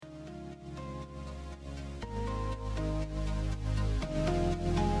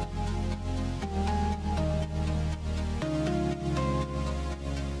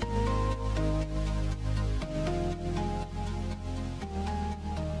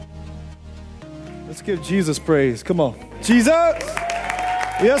Let's give Jesus praise. Come on. Jesus.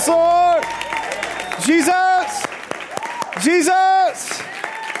 Yes, Lord. Jesus. Jesus.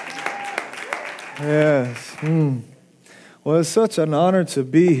 Yes. Well, it's such an honor to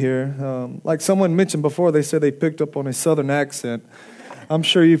be here. Like someone mentioned before, they said they picked up on a southern accent. I'm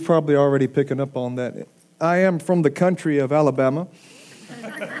sure you've probably already picking up on that. I am from the country of Alabama.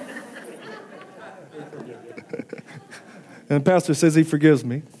 And the pastor says he forgives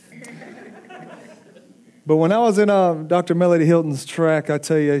me. But when I was in Dr. Melody Hilton's track, I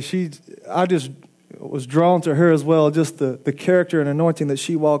tell you, I just was drawn to her as well, just the character and anointing that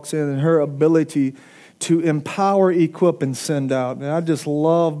she walks in and her ability to empower, equip, and send out. And I just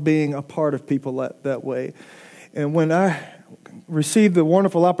love being a part of people that way. And when I received the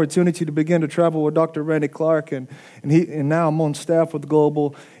wonderful opportunity to begin to travel with Dr. Randy Clark, and now I'm on staff with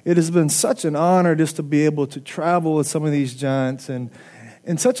Global, it has been such an honor just to be able to travel with some of these giants, and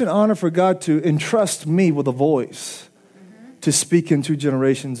such an honor for God to entrust me with a voice to speak into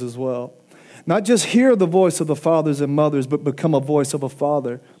generations as well. Not just hear the voice of the fathers and mothers, but become a voice of a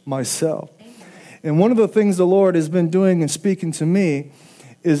father myself. And one of the things the Lord has been doing and speaking to me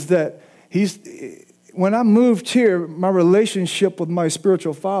is that when I moved here, my relationship with my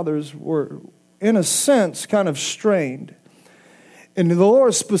spiritual fathers were, in a sense, kind of strained. And the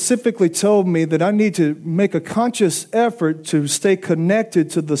Lord specifically told me that I need to make a conscious effort to stay connected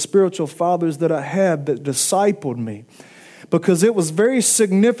to the spiritual fathers that I had that discipled me. Because it was very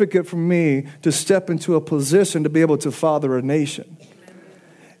significant for me to step into a position to be able to father a nation.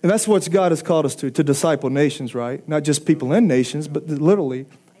 And that's what God has called us to disciple nations, right? Not just people in nations, but literally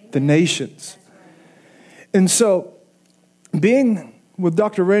the nations. And so being with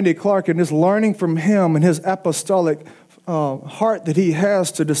Dr. Randy Clark and just learning from him and his apostolic heart that he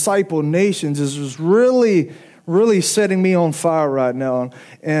has to disciple nations is just really, really setting me on fire right now.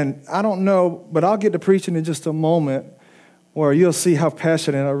 And I don't know, but I'll get to preaching in just a moment where you'll see how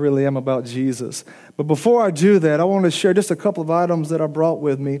passionate I really am about Jesus. But before I do that, I want to share just a couple of items that I brought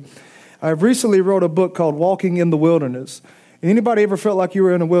with me. I've recently wrote a book called Walking in the Wilderness. Anybody ever felt like you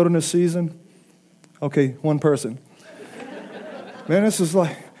were in a wilderness season? Okay, one person. Man, this is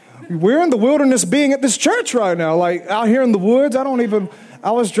like, we're in the wilderness being at this church right now, like out here in the woods.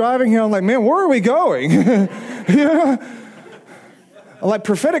 I was driving here, I'm like, man, where are we going? Yeah. Like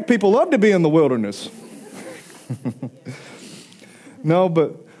prophetic people love to be in the wilderness. No,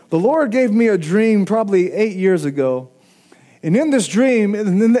 but the Lord gave me a dream probably 8 years ago. And in this dream,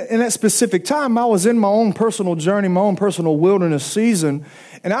 in that specific time, I was in my own personal journey, my own personal wilderness season.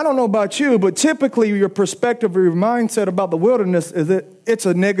 And I don't know about you, but typically your perspective or your mindset about the wilderness is that it's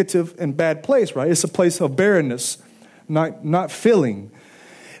a negative and bad place, right? It's a place of barrenness, not filling.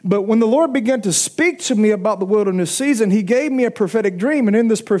 But when the Lord began to speak to me about the wilderness season, he gave me a prophetic dream. And in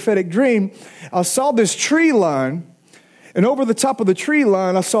this prophetic dream, I saw this tree line. And over the top of the tree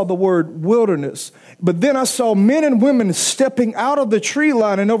line, I saw the word wilderness. But then I saw men and women stepping out of the tree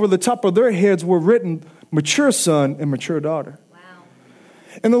line, and over the top of their heads were written mature son and mature daughter. Wow.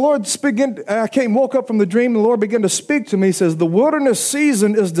 And the Lord woke up from the dream, and the Lord began to speak to me. He says, the wilderness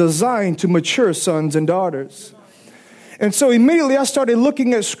season is designed to mature sons and daughters. And so immediately I started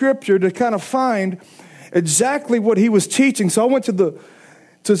looking at scripture to kind of find exactly what he was teaching. So I went to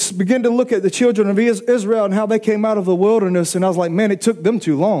begin to look at the children of Israel and how they came out of the wilderness. And I was like, man, it took them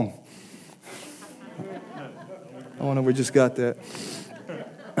too long. I don't know, we just got that.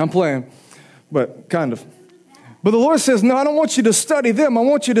 I'm playing, but kind of. But the Lord says, no, I don't want you to study them. I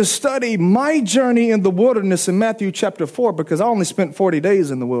want you to study my journey in the wilderness in Matthew chapter 4, because I only spent 40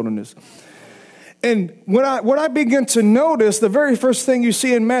 days in the wilderness. And what I begin to notice, the very first thing you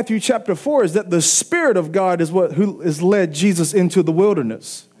see in Matthew chapter 4 is that the Spirit of God is who has led Jesus into the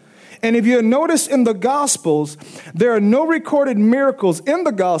wilderness. And if you notice in the Gospels, there are no recorded miracles in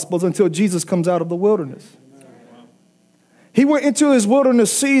the Gospels until Jesus comes out of the wilderness. He went into his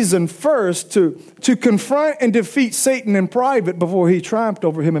wilderness season first to confront and defeat Satan in private before he triumphed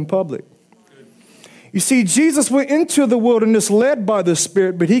over him in public. You see, Jesus went into the wilderness led by the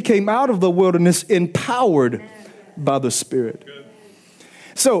Spirit, but he came out of the wilderness empowered by the Spirit.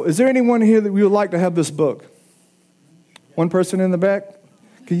 So, is there anyone here that we would like to have this book? One person in the back?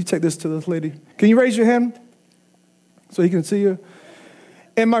 Can you take this to this lady? Can you raise your hand so he can see you?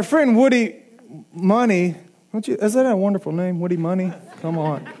 And my friend Woody Money, is that a wonderful name, Woody Money? Come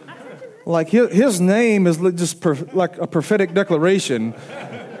on. Like his name is just like a prophetic declaration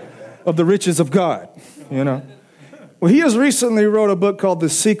of the riches of God, you know. Well, he has recently wrote a book called The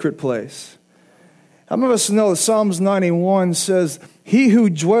Secret Place. How many of us know that Psalms 91 says, he who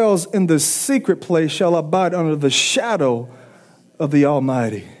dwells in the secret place shall abide under the shadow of the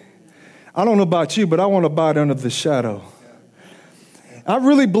Almighty. I don't know about you, but I want to abide under the shadow. I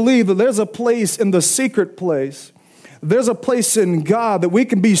really believe that there's a place in the secret place. There's a place in God that we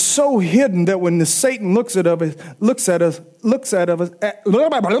can be so hidden that when the Satan looks at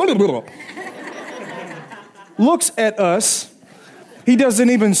us, he doesn't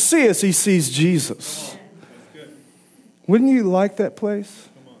even see us, he sees Jesus. Wouldn't you like that place?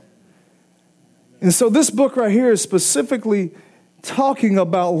 And so this book right here is specifically talking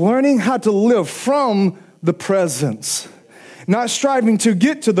about learning how to live from the presence. Not striving to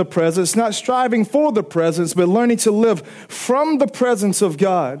get to the presence, not striving for the presence, but learning to live from the presence of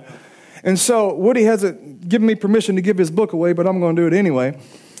God. And so Woody hasn't given me permission to give his book away, but I'm going to do it anyway.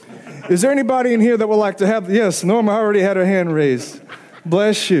 Is there anybody in here that would like to have? Yes, Norma already had her hand raised.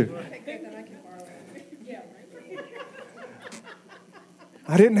 Bless you.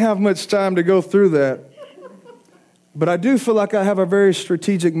 I didn't have much time to go through that. But I do feel like I have a very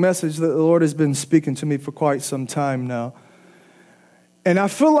strategic message that the Lord has been speaking to me for quite some time now. And I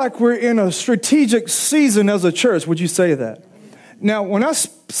feel like we're in a strategic season as a church. Would you say that? Now, when I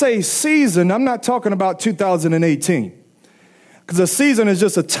say season, I'm not talking about 2018. Because a season is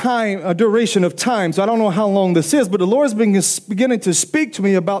just a duration of time. So I don't know how long this is. But the Lord's been beginning to speak to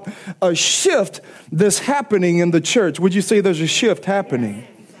me about a shift that's happening in the church. Would you say there's a shift happening?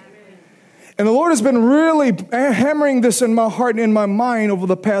 And the Lord has been really hammering this in my heart and in my mind over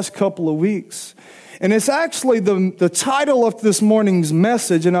the past couple of weeks. And it's actually the title of this morning's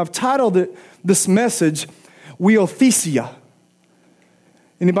message, and I've titled this message, Weothesia.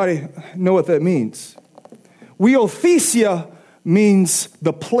 Anybody know what that means? Weothesia means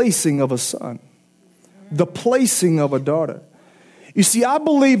the placing of a son, the placing of a daughter. You see, I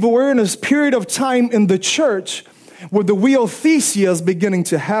believe we're in this period of time in the church where the weothesia is beginning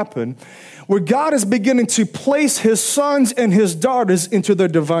to happen, where God is beginning to place his sons and his daughters into their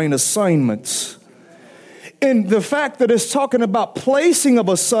divine assignments. And the fact that it's talking about placing of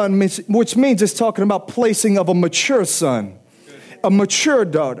a son, which means it's talking about placing of a mature son, a mature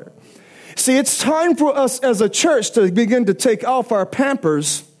daughter. See, it's time for us as a church to begin to take off our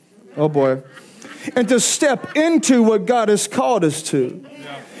pampers, oh boy, and to step into what God has called us to.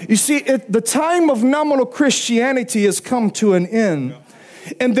 You see, the time of nominal Christianity has come to an end.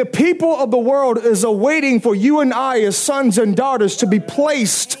 And the people of the world is awaiting for you and I as sons and daughters to be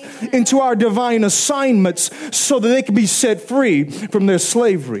placed into our divine assignments so that they can be set free from their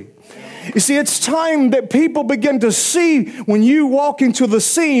slavery. You see, it's time that people begin to see when you walk into the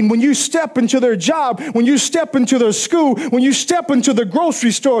scene, when you step into their job, when you step into their school, when you step into the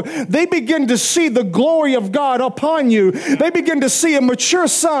grocery store, they begin to see the glory of God upon you. They begin to see a mature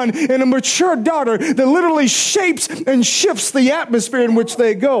son and a mature daughter that literally shapes and shifts the atmosphere in which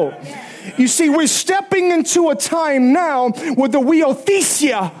they go. You see, we're stepping into a time now where the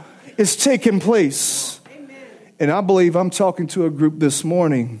weothesia is taking place. And I believe I'm talking to a group this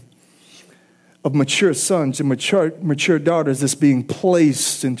morning of mature sons and mature daughters that's being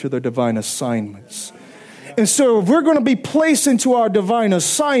placed into their divine assignments. And so if we're going to be placed into our divine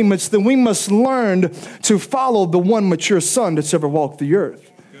assignments, then we must learn to follow the one mature son that's ever walked the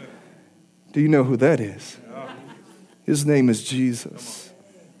earth. Do you know who that is? His name is Jesus.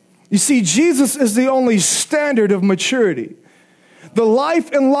 You see, Jesus is the only standard of maturity. The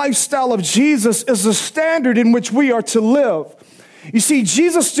life and lifestyle of Jesus is the standard in which we are to live. You see,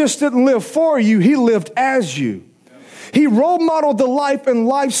 Jesus just didn't live for you, he lived as you. He role modeled the life and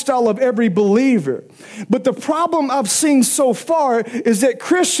lifestyle of every believer. But the problem I've seen so far is that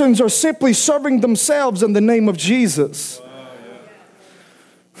Christians are simply serving themselves in the name of Jesus.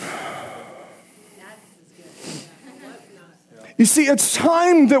 You see, it's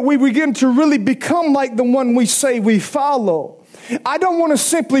time that we begin to really become like the one we say we follow. I don't want to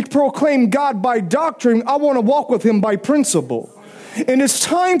simply proclaim God by doctrine. I want to walk with him by principle. And it's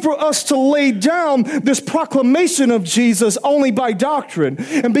time for us to lay down this proclamation of Jesus only by doctrine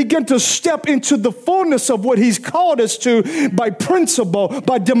and begin to step into the fullness of what he's called us to by principle,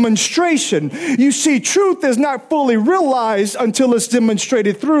 by demonstration. You see, truth is not fully realized until it's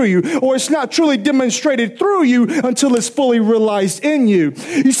demonstrated through you, or it's not truly demonstrated through you until it's fully realized in you.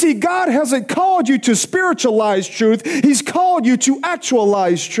 You see, God hasn't called you to spiritualize truth. He's called you to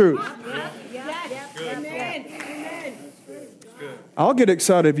actualize truth. I'll get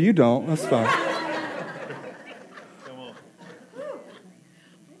excited if you don't. That's fine.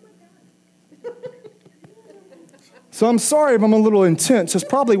 So I'm sorry if I'm a little intense. That's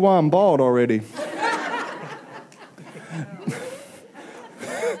probably why I'm bald already.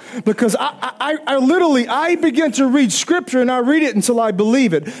 Because I begin to read scripture and I read it until I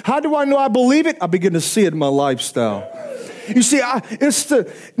believe it. How do I know I believe it? I begin to see it in my lifestyle. You see, it's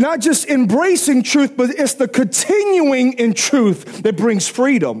not just embracing truth, but it's the continuing in truth that brings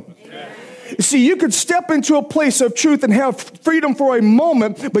freedom. You see, you could step into a place of truth and have freedom for a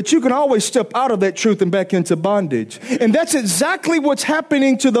moment, but you can always step out of that truth and back into bondage. And that's exactly what's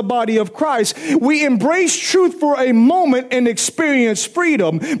happening to the body of Christ. We embrace truth for a moment and experience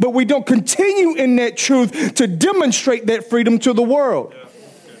freedom, but we don't continue in that truth to demonstrate that freedom to the world.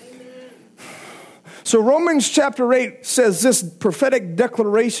 So Romans chapter 8 says this prophetic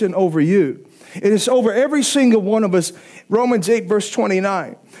declaration over you. It is over every single one of us. Romans 8 verse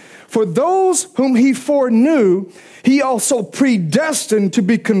 29. For those whom he foreknew, he also predestined to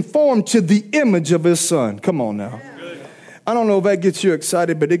be conformed to the image of his son. Come on now. I don't know if that gets you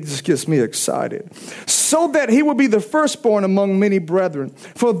excited, but it just gets me excited. So that he would be the firstborn among many brethren.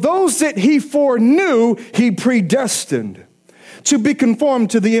 For those that he foreknew, he predestined to be conformed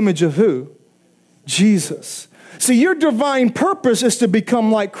to the image of who? Jesus. See, your divine purpose is to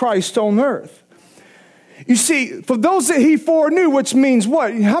become like Christ on earth. You see, for those that he foreknew, which means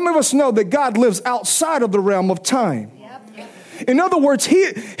what? How many of us know that God lives outside of the realm of time? In other words,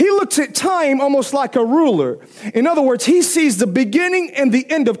 he looks at time almost like a ruler. In other words, he sees the beginning and the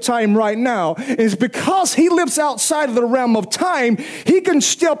end of time right now. And it's because he lives outside of the realm of time, he can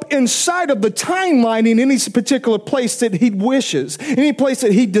step inside of the timeline in any particular place that he wishes, any place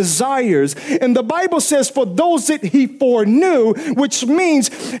that he desires. And the Bible says for those that he foreknew, which means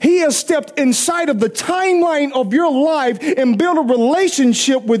he has stepped inside of the timeline of your life and built a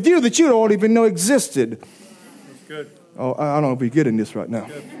relationship with you that you don't even know existed. That's good. Oh, I don't know if you're getting this right now.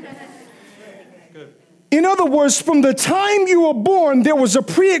 In other words, from the time you were born, there was a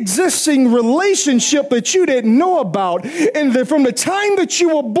pre-existing relationship that you didn't know about. And from the time that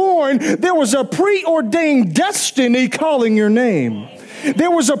you were born, there was a preordained destiny calling your name.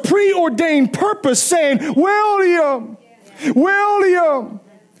 There was a preordained purpose saying, William.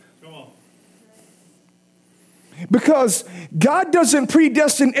 Because God doesn't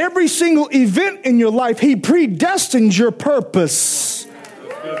predestine every single event in your life. He predestines your purpose.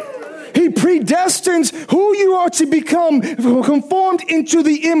 He predestines who you are to become conformed into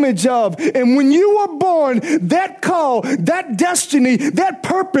the image of. And when you are born, that call, that destiny, that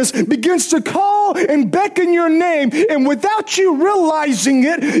purpose begins to call and beckon your name. And without you realizing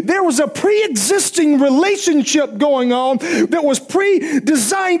it, there was a pre-existing relationship going on that was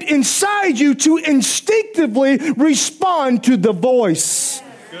pre-designed inside you to instinctively respond to the voice.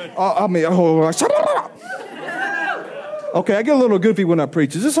 Okay, I get a little goofy when I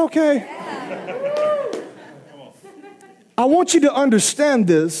preach. Is this okay? I want you to understand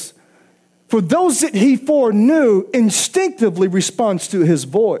this. For those that he foreknew, instinctively responds to his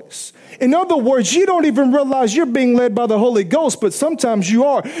voice. In other words, you don't even realize you're being led by the Holy Ghost, but sometimes you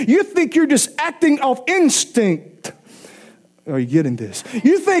are. You think you're just acting off instinct. Are you getting this?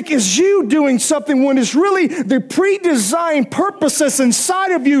 You think it's you doing something when it's really the pre-designed purpose that's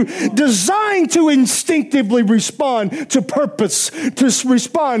inside of you, designed to instinctively respond to purpose, to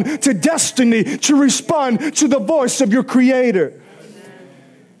respond to destiny, to respond to the voice of your Creator.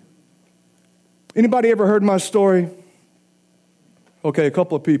 Anybody ever heard my story? Okay, a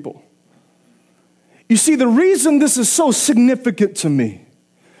couple of people. You see, the reason this is so significant to me,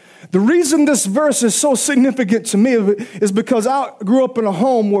 the reason this verse is so significant to me is because I grew up in a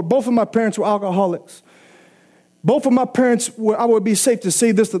home where both of my parents were alcoholics. Both of my parents, I would be safe to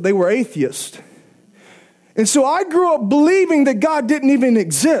say this, that they were atheists. And so I grew up believing that God didn't even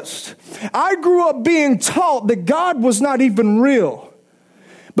exist. I grew up being taught that God was not even real.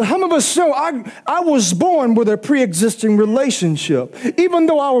 But how many of us know I was born with a pre-existing relationship. Even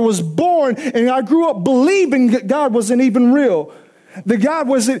though I was born and I grew up believing that God wasn't even real. That God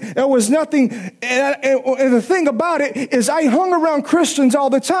wasn't, there was nothing. And the thing about it is I hung around Christians all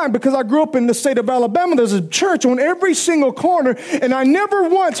the time because I grew up in the state of Alabama. There's a church on every single corner. And I never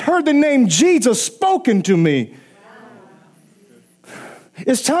once heard the name Jesus spoken to me.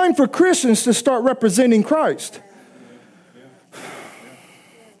 It's time for Christians to start representing Christ.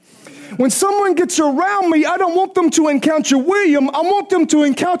 When someone gets around me, I don't want them to encounter William. I want them to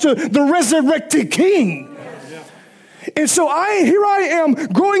encounter the resurrected King. And so here I am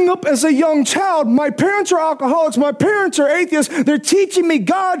growing up as a young child. My parents are alcoholics. My parents are atheists. They're teaching me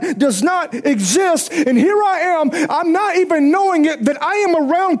God does not exist. And here I am. I'm not even knowing it that I am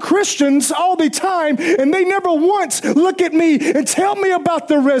around Christians all the time. And they never once look at me and tell me about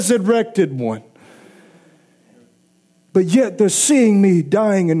the resurrected one. But yet they're seeing me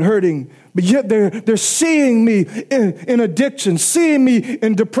dying and hurting. But yet they're seeing me in addiction, seeing me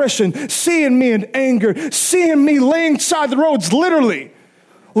in depression, seeing me in anger, seeing me laying side the roads, literally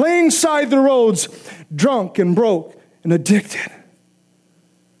laying side the roads, drunk and broke and addicted.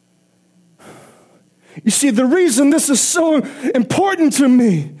 You see, the reason this is so important to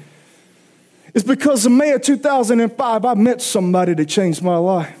me is because in May of 2005, I met somebody that changed my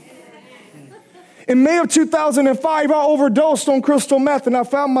life. In May of 2005, I overdosed on crystal meth, and I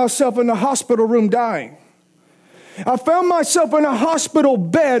found myself in a hospital room dying. I found myself in a hospital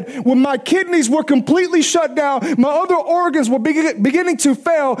bed when my kidneys were completely shut down. My other organs were beginning to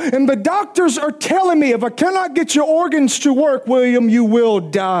fail. And the doctors are telling me, if I cannot get your organs to work, William, you will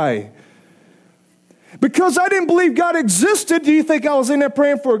die. Because I didn't believe God existed, do you think I was in there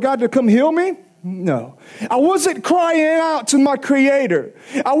praying for God to come heal me? No. I wasn't crying out to my Creator.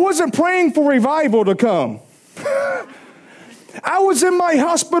 I wasn't praying for revival to come. I was in my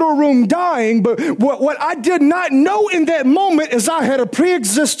hospital room dying, but what I did not know in that moment is I had a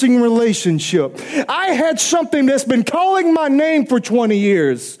pre-existing relationship. I had something that's been calling my name for 20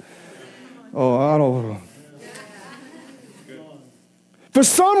 years. Oh, I don't know. For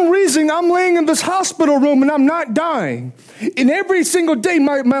some reason, I'm laying in this hospital room and I'm not dying. And every single day,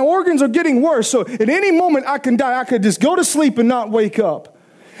 my organs are getting worse. So at any moment, I can die. I could just go to sleep and not wake up.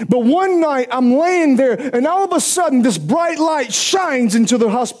 But one night, I'm laying there, and all of a sudden, this bright light shines into the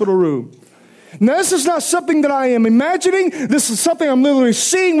hospital room. Now, this is not something that I am imagining. This is something I'm literally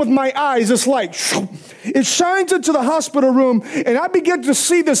seeing with my eyes. This light, it shines into the hospital room, and I begin to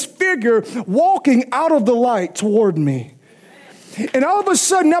see this figure walking out of the light toward me. And all of a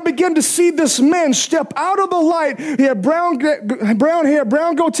sudden, I began to see this man step out of the light. He had brown hair,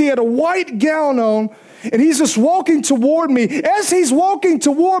 brown goatee, had a white gown on. And he's just walking toward me. As he's walking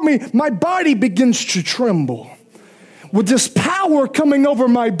toward me, my body begins to tremble. With this power coming over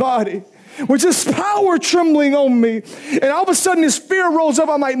my body. With this power trembling on me. And all of a sudden this fear rolls up.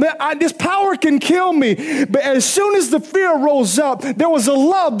 I'm like, man, this power can kill me. But as soon as the fear rose up, there was a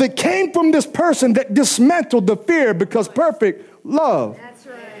love that came from this person that dismantled the fear. Because perfect love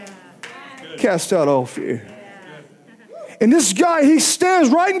cast out all fear. And this guy, he stands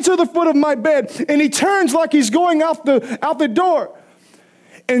right into the foot of my bed, and he turns like he's going out the door.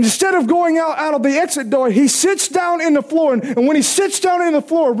 And instead of going out of the exit door, he sits down in the floor. And when he sits down in the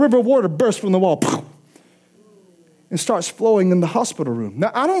floor, a river of water bursts from the wall and starts flowing in the hospital room.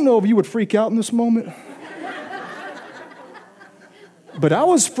 Now, I don't know if you would freak out in this moment, but I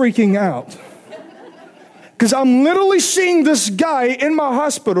was freaking out. Because I'm literally seeing this guy in my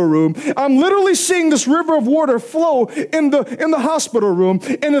hospital room. I'm literally seeing this river of water flow in the hospital room.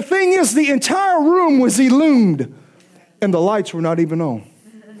 And the thing is, the entire room was illumined. And the lights were not even on.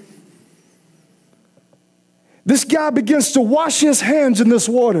 This guy begins to wash his hands in this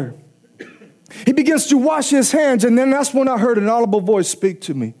water. He begins to wash his hands. And then that's when I heard an audible voice speak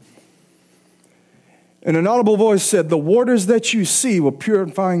to me. And an audible voice said, the waters that you see will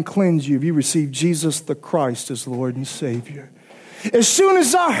purify and cleanse you if you receive Jesus the Christ as Lord and Savior. As soon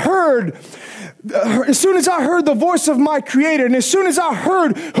as I heard the voice of my Creator, and as soon as I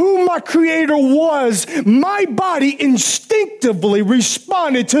heard who my Creator was, my body instinctively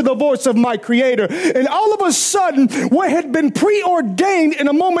responded to the voice of my Creator. And all of a sudden, what had been preordained in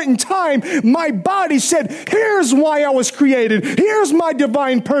a moment in time, my body said, here's why I was created. Here's my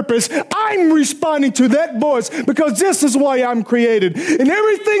divine purpose. I'm responding to that voice because this is why I'm created. And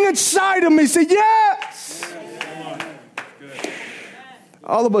everything inside of me said, yes.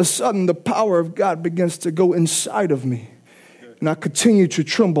 All of a sudden, the power of God begins to go inside of me. And I continue to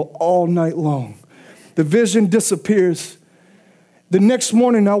tremble all night long. The vision disappears. The next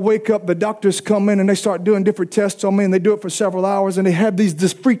morning, I wake up, the doctors come in, and they start doing different tests on me, and they do it for several hours, and they have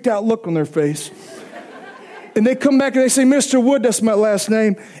this freaked out look on their face. And they come back and they say, Mr. Wood, that's my last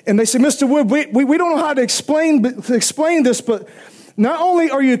name. And they say, Mr. Wood, we don't know how to explain this, but not only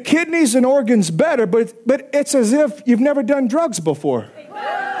are your kidneys and organs better, but it's as if you've never done drugs before.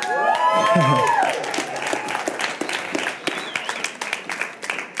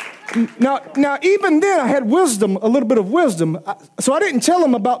 Now, even then, I had wisdom, a little bit of wisdom. So I didn't tell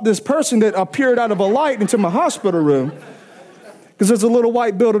him about this person that appeared out of a light into my hospital room. Because there's a little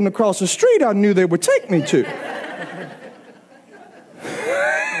white building across the street I knew they would take me to.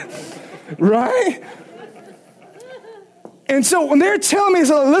 Right? And so when they're telling me,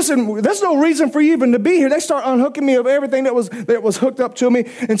 so listen, there's no reason for you even to be here. They start unhooking me of everything that was hooked up to me.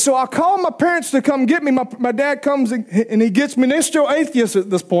 And so I call my parents to come get me. My dad comes and he gets me. And they're still atheists at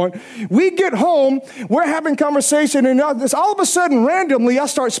this point. We get home. We're having conversation. And all of a sudden, randomly, I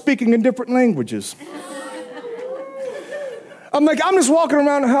start speaking in different languages. I'm just walking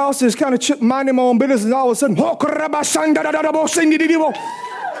around the house, just kind of minding my own business. And all of a sudden,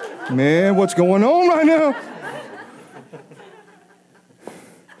 man, what's going on right now?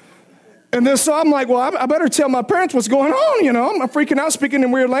 And then so I'm like, well, I better tell my parents what's going on, you know. I'm freaking out, speaking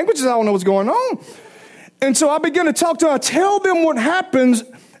in weird languages. I don't know what's going on. And so I begin to talk to them. I tell them what happens,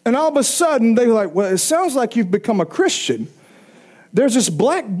 and all of a sudden, they're like, well, it sounds like you've become a Christian. There's this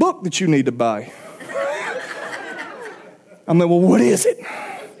black book that you need to buy. I'm like, well, what is it?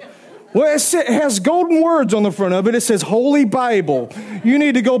 Well, it has golden words on the front of it. It says Holy Bible. You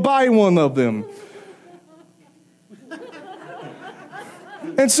need to go buy one of them.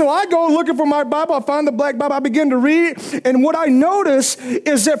 And so I go looking for my Bible. I find the black Bible. I begin to read. And what I notice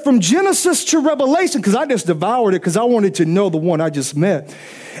is that from Genesis to Revelation, because I just devoured it because I wanted to know the one I just met.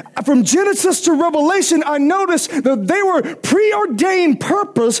 From Genesis to Revelation, I noticed that they were preordained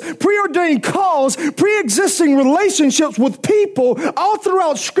purpose, preordained cause, pre-existing relationships with people all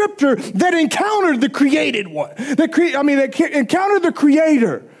throughout Scripture that encountered the created one. That encountered the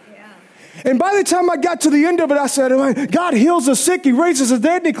Creator. And by the time I got to the end of it, I said, God heals the sick, He raises the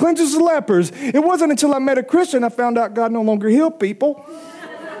dead, and He cleanses the lepers. It wasn't until I met a Christian I found out God no longer healed people.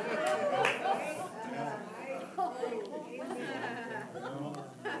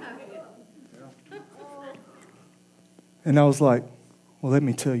 And I was like, well, let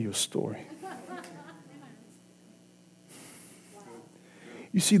me tell you a story.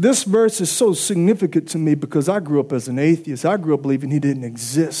 You see, this verse is so significant to me because I grew up as an atheist. I grew up believing He didn't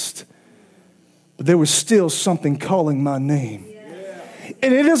exist. But there was still something calling my name.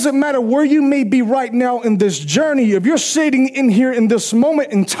 And it doesn't matter where you may be right now in this journey. If you're sitting in here in this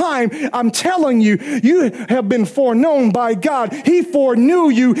moment in time, I'm telling you, you have been foreknown by God. He foreknew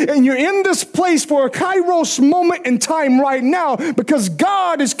you, and you're in this place for a Kairos moment in time right now because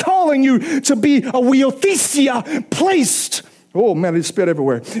God is calling you to be a Weothesia placed, oh man, it spit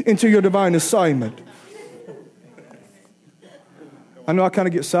everywhere, into your divine assignment. I know I kind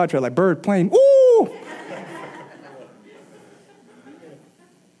of get sidetracked like bird playing. Ooh!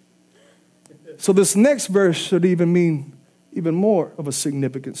 So this next verse should even mean even more of a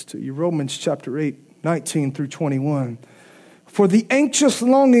significance to you. Romans chapter 8, 19 through 21. For the anxious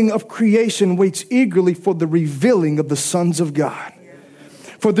longing of creation waits eagerly for the revealing of the sons of God.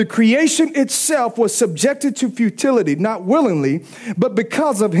 For the creation itself was subjected to futility, not willingly, but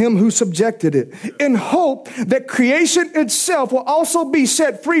because of Him who subjected it, in hope that creation itself will also be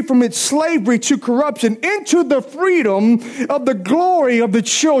set free from its slavery to corruption into the freedom of the glory of the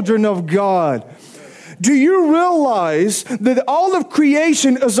children of God. Do you realize that all of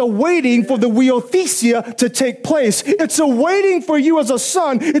creation is awaiting for the Weothesia to take place? It's awaiting for you as a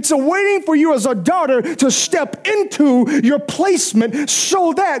son. It's awaiting for you as a daughter to step into your placement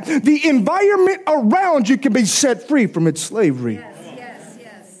so that the environment around you can be set free from its slavery. Yes.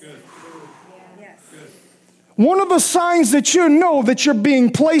 One of the signs that you know that you're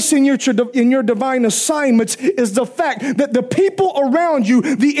being placed in your divine assignments is the fact that the people around you,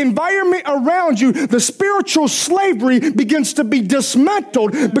 the environment around you, the spiritual slavery begins to be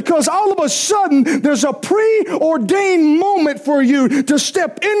dismantled because all of a sudden there's a preordained moment for you to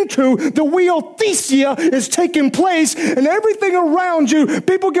step into. The Weothesia is taking place and everything around you,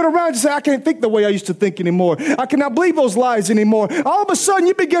 people get around and say, I can't think the way I used to think anymore. I cannot believe those lies anymore. All of a sudden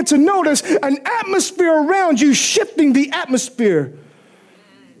you begin to notice an atmosphere around you shifting the atmosphere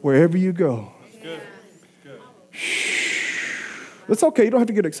wherever you go. Good. It's okay. You don't have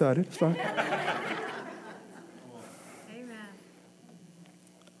to get excited. It's fine. Amen.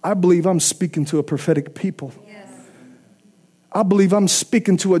 I believe I'm speaking to a prophetic people. Yes. I believe I'm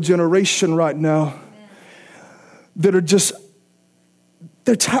speaking to a generation right now that are just,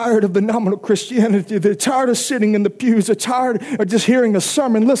 they're tired of the nominal Christianity. They're tired of sitting in the pews. They're tired of just hearing a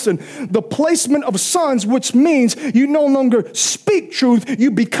sermon. Listen, the placement of sons, which means you no longer speak truth, you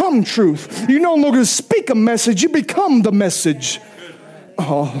become truth. You no longer speak a message, you become the message.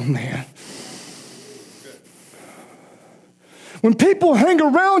 Oh, man. When people hang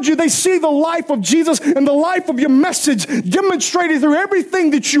around you, they see the life of Jesus and the life of your message demonstrated through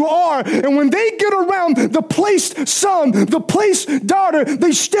everything that you are. And when they get around the placed son, the placed daughter,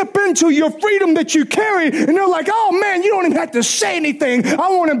 they step into your freedom that you carry. And they're like, oh man, you don't even have to say anything. I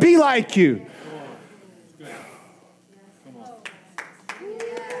want to be like you.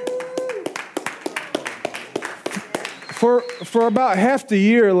 For about half the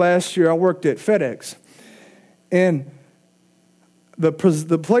year last year, I worked at FedEx. And the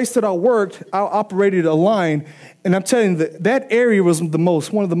place that I worked, I operated a line, and I'm telling you that area was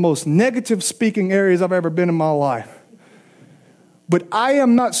one of the most negative speaking areas I've ever been in my life. But I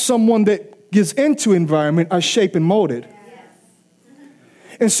am not someone that gets into environment. I shape and mold it.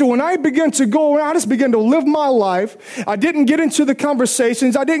 And so when I began to go around, I just began to live my life. I didn't get into the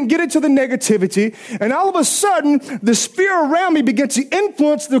conversations. I didn't get into the negativity. And all of a sudden, the sphere around me began to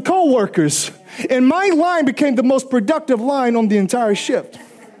influence the coworkers. And my line became the most productive line on the entire shift.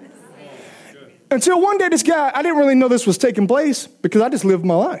 Until one day, this guy, I didn't really know this was taking place because I just lived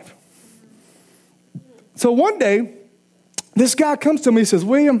my life. So one day, this guy comes to me and says,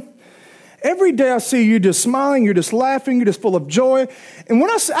 William, every day I see you just smiling, you're just laughing, you're just full of joy. And when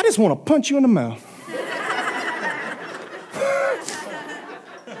I just want to punch you in the mouth.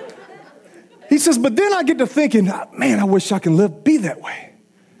 He says, but then I get to thinking, man, I wish I can be that way.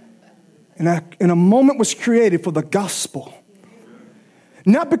 And a moment was created for the gospel.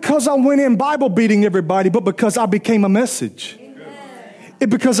 Not because I went in Bible beating everybody, but because I became a message.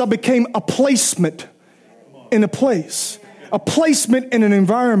 Because I became a placement in a place, a placement in an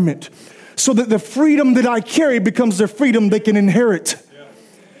environment, so that the freedom that I carry becomes the freedom they can inherit.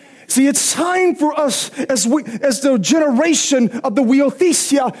 See, it's time for us as the generation of the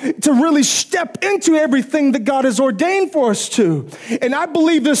Weothesia to really step into everything that God has ordained for us to. And I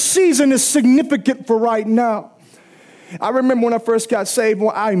believe this season is significant for right now. I remember when I first got saved,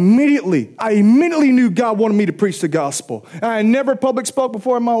 I immediately knew God wanted me to preach the gospel. I had never public spoke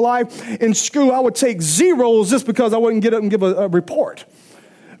before in my life. In school, I would take zeros just because I wouldn't get up and give a report.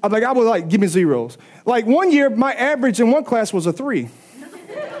 I would give me zeros. Like one year, my average in one class was a 3.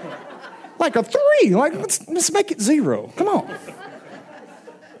 Like a 3. Like, let's make it 0. Come on.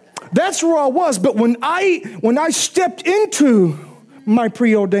 That's where I was. But when I stepped into my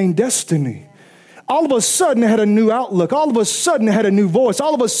preordained destiny, all of a sudden I had a new outlook. All of a sudden I had a new voice.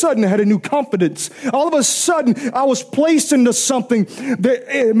 All of a sudden I had a new confidence. All of a sudden I was placed into something that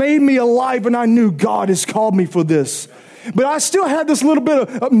it made me alive, and I knew God has called me for this. But I still had this little bit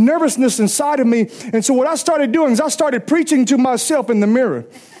of nervousness inside of me. And so what I started doing is I started preaching to myself in the mirror.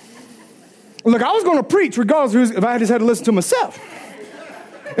 Look, I was going to preach regardless if I just had to listen to myself.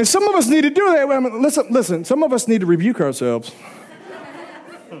 And some of us need to do that. I mean, listen, some of us need to rebuke ourselves.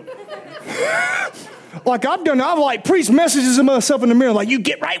 Like I've preached messages to myself in the mirror, like, you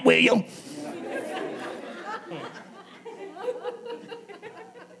get right, William.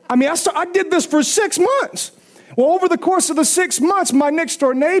 I mean, I did this for 6 months. Well, over the course of the 6 months, my next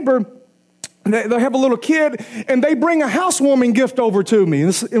door neighbor, they have a little kid, and they bring a housewarming gift over to me.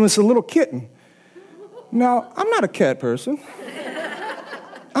 It was a little kitten. Now, I'm not a cat person.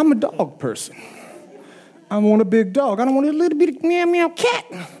 I'm a dog person. I want a big dog. I don't want a little bitty meow meow cat.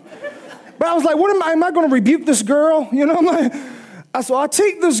 But I was like, am I going to rebuke this girl? You know, so I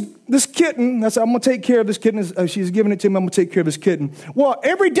take this kitten. I said, I'm going to take care of this kitten. She's giving it to me. I'm going to take care of this kitten. Well,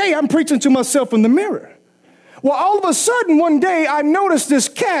 every day I'm preaching to myself in the mirror. Well, all of a sudden, one day, I noticed this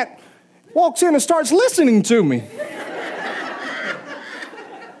cat walks in and starts listening to me.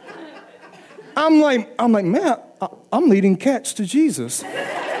 I'm like, man, I'm leading cats to Jesus.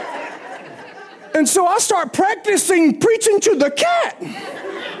 And so I start practicing preaching to the cat.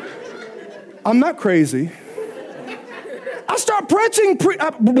 I'm not crazy. I start practicing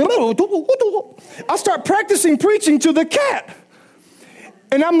preaching to the cat.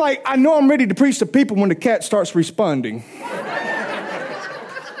 And I'm like, I know I'm ready to preach to people when the cat starts responding.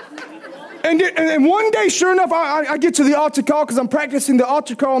 And one day, sure enough, I get to the altar call because I'm practicing the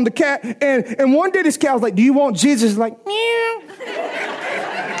altar call on the cat. And one day this cat was like, do you want Jesus? He's like, meow.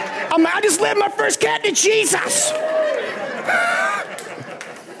 I'm like, I just led my first cat to Jesus.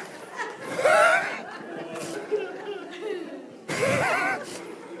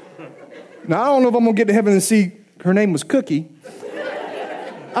 Now, I don't know if I'm going to get to heaven and see her name was Cookie.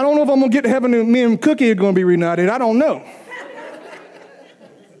 I don't know if I'm going to get to heaven and me and Cookie are going to be reunited. I don't know.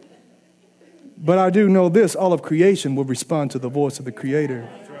 But I do know this, all of creation will respond to the voice of the Creator.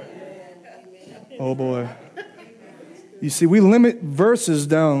 Oh, boy. You see, we limit verses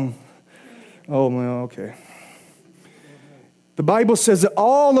down. Oh, man, okay. The Bible says that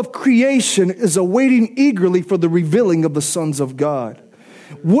all of creation is awaiting eagerly for the revealing of the sons of God.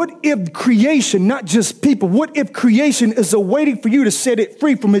 What if creation, not just people, what if creation is awaiting for you to set it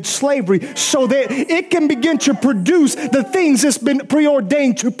free from its slavery so that it can begin to produce the things it's been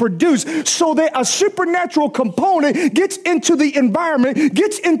preordained to produce, so that a supernatural component gets into the environment,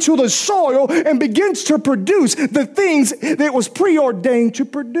 gets into the soil, and begins to produce the things that it was preordained to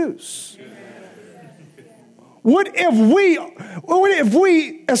produce? What if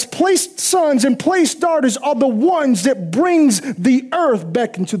we as placed sons and placed daughters are the ones that brings the earth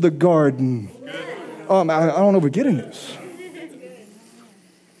back into the garden? I don't know if we're getting this.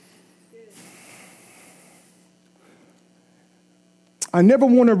 I never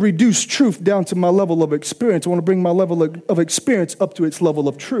want to reduce truth down to my level of experience. I want to bring my level of experience up to its level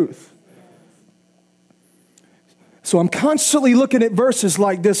of truth. So I'm constantly looking at verses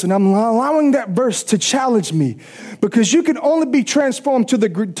like this, and I'm allowing that verse to challenge me, because you can only be transformed to the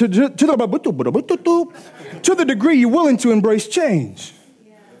degree you're willing to embrace change.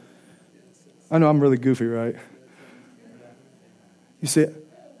 I know I'm really goofy, right? You see,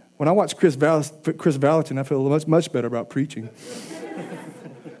 when I watch Chris Valentin, I feel much better about preaching,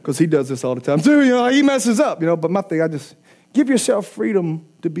 because he does this all the time too. He messes up, But my thing, I just give yourself freedom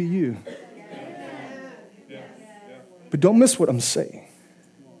to be you. But don't miss what I'm saying.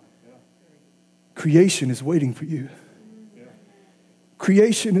 Creation is waiting for you.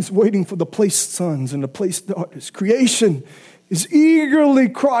 Creation is waiting for the placed sons and the placed daughters. Creation is eagerly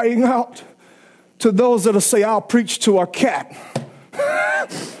crying out to those that'll say, I'll preach to our cat.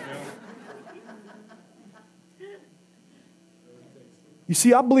 You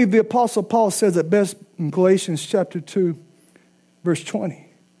see, I believe the Apostle Paul says it best in Galatians chapter 2, verse 20.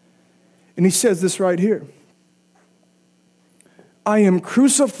 And he says this right here. I am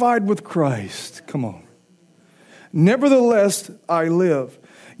crucified with Christ. Come on. Nevertheless, I live,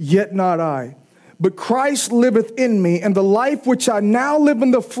 yet not I. But Christ liveth in me, and the life which I now live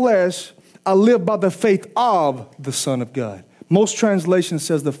in the flesh, I live by the faith of the Son of God. Most translations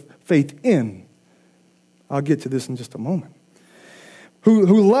says the faith in. I'll get to this in just a moment.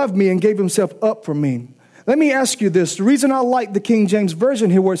 Who loved me and gave himself up for me. Let me ask you this. The reason I like the King James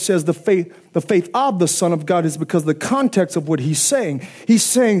Version here where it says the faith of the Son of God is because the context of what he's saying. He's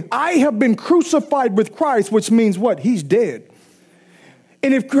saying, I have been crucified with Christ, which means what? He's dead.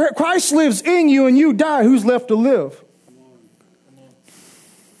 And if Christ lives in you and you die, who's left to live?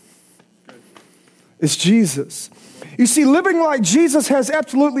 It's Jesus. You see, living like Jesus has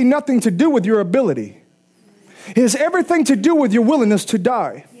absolutely nothing to do with your ability. It has everything to do with your willingness to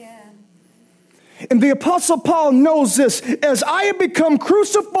die. And the Apostle Paul knows this. As I have become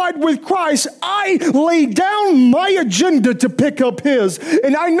crucified with Christ, I lay down my agenda to pick up his.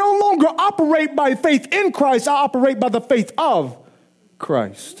 And I no longer operate by faith in Christ. I operate by the faith of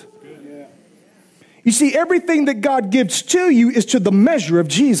Christ. You see, everything that God gives to you is to the measure of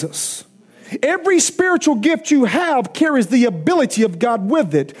Jesus. Every spiritual gift you have carries the ability of God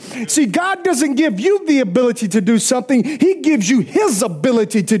with it. See, God doesn't give you the ability to do something. He gives you his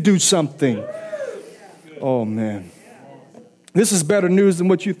ability to do something. Oh, man. This is better news than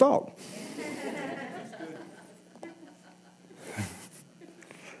what you thought.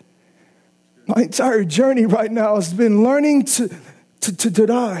 My entire journey right now has been learning to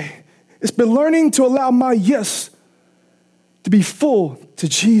die. It's been learning to allow my yes to be full to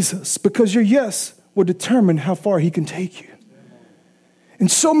Jesus, because your yes will determine how far he can take you. And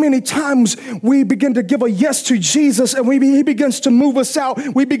so many times we begin to give a yes to Jesus, and he begins to move us out.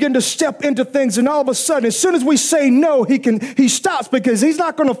 We begin to step into things, and all of a sudden, as soon as we say no, he stops, because he's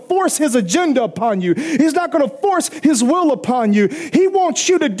not going to force his agenda upon you. He's not going to force his will upon you. He wants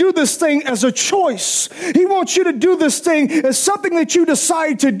you to do this thing as a choice. He wants you to do this thing as something that you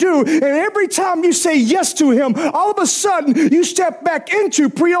decide to do. And every time you say yes to him, all of a sudden you step back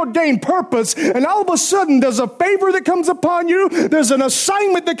into preordained purpose, and all of a sudden there's a favor that comes upon you. There's an assignment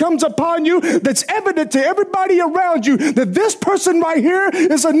that comes upon you that's evident to everybody around you, that this person right here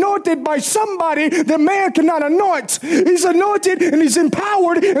is anointed by somebody that man cannot anoint. He's anointed and he's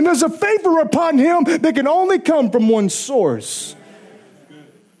empowered, and there's a favor upon him that can only come from one source.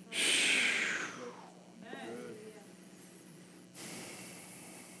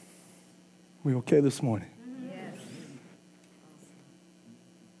 We okay this morning?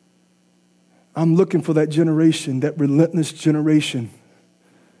 I'm looking for that generation, that relentless generation.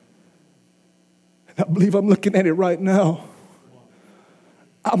 I believe I'm looking at it right now.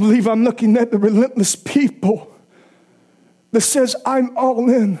 I believe I'm looking at the relentless people that says, I'm all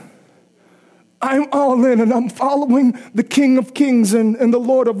in. I'm all in, and I'm following the King of Kings and the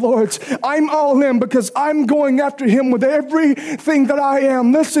Lord of Lords. I'm all in because I'm going after him with everything that I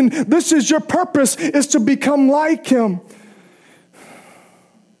am. Listen, this is your purpose, is to become like him.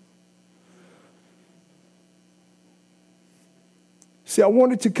 See, I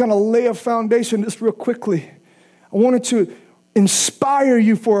wanted to kind of lay a foundation just real quickly. I wanted to inspire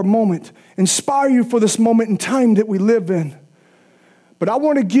you for a moment, inspire you for this moment in time that we live in. But I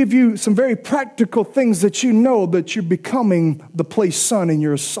want to give you some very practical things that you know that you're becoming the placed son in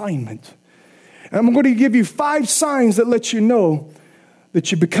your assignment. And I'm going to give you 5 signs that let you know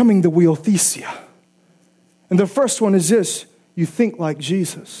that you're becoming the Weothesia. And the first one is this: you think like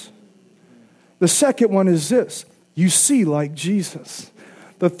Jesus. The second one is this: you see like Jesus.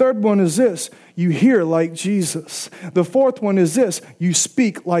 The third one is this: you hear like Jesus. The fourth one is this: you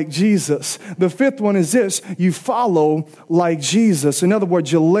speak like Jesus. The fifth one is this: you follow like Jesus. In other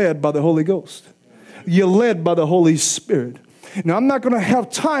words, you're led by the Holy Ghost. You're led by the Holy Spirit. Now, I'm not going to have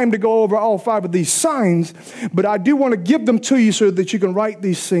time to go over all 5 of these signs, but I do want to give them to you so that you can write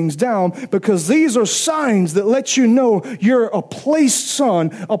these things down, because these are signs that let you know you're a placed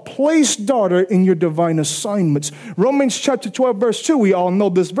son, a placed daughter in your divine assignments. Romans chapter 12, verse 2, we all know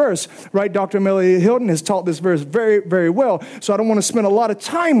this verse, right? Dr. Melody Hilton has taught this verse very, very well, so I don't want to spend a lot of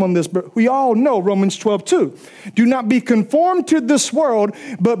time on this, but we all know Romans 12, 2. Do not be conformed to this world,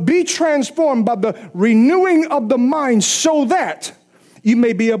 but be transformed by the renewing of the mind, so that you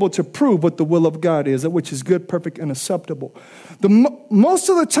may be able to prove what the will of God is, that which is good, perfect, and acceptable. Most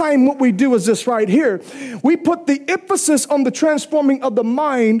of the time, what we do is this right here. We put the emphasis on the transforming of the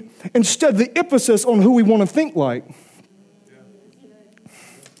mind instead of the emphasis on who we want to think like.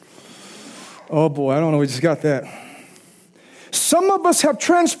 Oh boy, I don't know, we just got that. Some of us have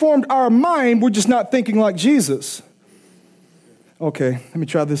transformed our mind, we're just not thinking like Jesus. Okay, let me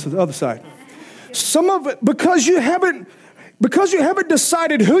try this on the other side. Some of it, because you haven't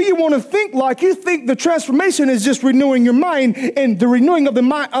decided who you want to think like, you think the transformation is just renewing your mind, and the renewing of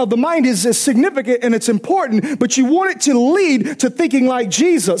the mind is significant and it's important, but you want it to lead to thinking like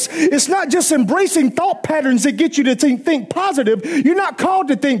Jesus. It's not just embracing thought patterns that get you to think positive. You're not called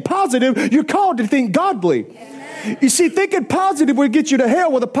to think positive. You're called to think godly. Amen. You see, thinking positive will get you to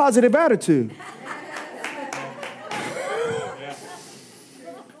hell with a positive attitude.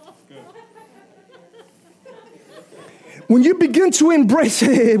 When you begin to embrace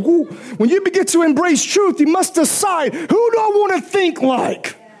truth, you must decide, who do I want to think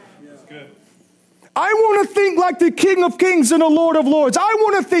like? I want to think like the King of Kings and the Lord of Lords. I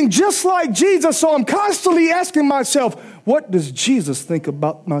want to think just like Jesus. So I'm constantly asking myself, what does Jesus think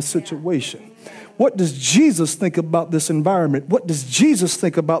about my situation? What does Jesus think about this environment? What does Jesus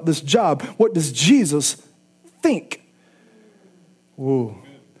think about this job? What does Jesus think? Whoa.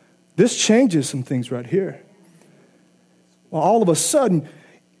 This changes some things right here. Well, all of a sudden,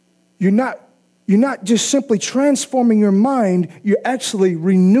 you're not just simply transforming your mind, you're actually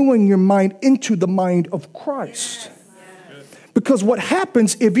renewing your mind into the mind of Christ. Because what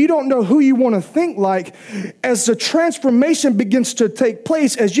happens if you don't know who you want to think like, as the transformation begins to take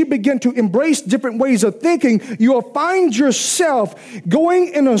place, as you begin to embrace different ways of thinking, you'll find yourself going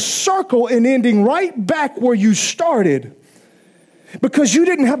in a circle and ending right back where you started. Because you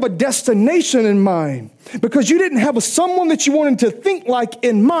didn't have a destination in mind. Because you didn't have someone that you wanted to think like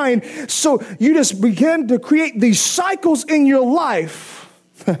in mind. So you just began to create these cycles in your life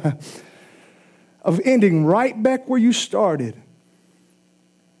of ending right back where you started.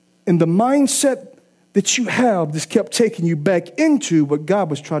 And the mindset that you have just kept taking you back into what God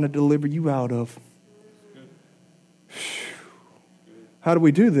was trying to deliver you out of. How do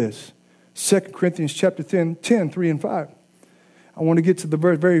we do this? 2 Corinthians chapter 10, 3 and 5. I want to get to the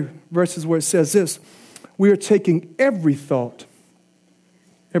very verses where it says this. We are taking every thought.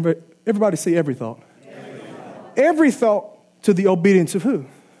 Everybody say every thought. Every thought to the obedience of who?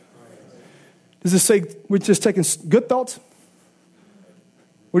 Does it say we're just taking good thoughts?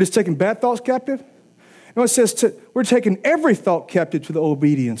 We're just taking bad thoughts captive? No, it says we're taking every thought captive to the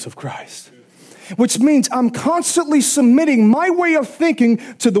obedience of Christ. Which means I'm constantly submitting my way of thinking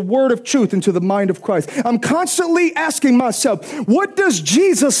to the word of truth and to the mind of Christ. I'm constantly asking myself, what does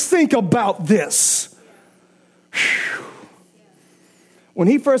Jesus think about this? Whew. When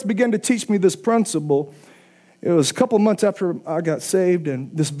he first began to teach me this principle, it was a couple of months after I got saved,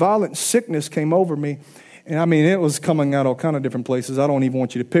 and this violent sickness came over me. And I mean, it was coming out all kind of different places. I don't even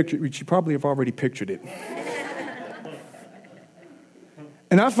want you to picture it. You probably have already pictured it.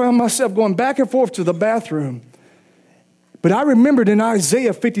 And I found myself going back and forth to the bathroom. But I remembered in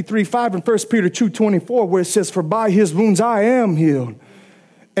Isaiah 53:5 and 1 Peter 2:24 where it says, for by his wounds I am healed.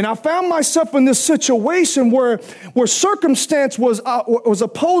 And I found myself in this situation where circumstance was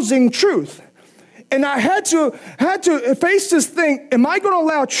opposing truth. And I had to face this thing. Am I going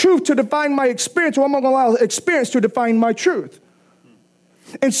to allow truth to define my experience, or am I going to allow experience to define my truth?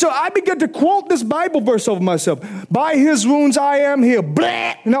 And so I began to quote this Bible verse over myself. By his wounds I am healed.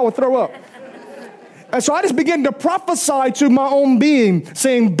 Blah! And I would throw up. And so I just began to prophesy to my own being,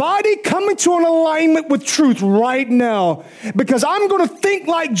 saying, body, come into an alignment with truth right now. Because I'm going to think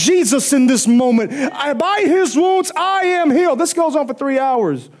like Jesus in this moment. By his wounds I am healed. This goes on for 3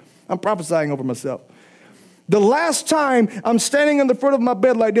 hours. I'm prophesying over myself. The last time I'm standing in the front of my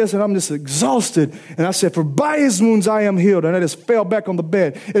bed like this and I'm just exhausted. And I said, for by his wounds I am healed. And I just fell back on the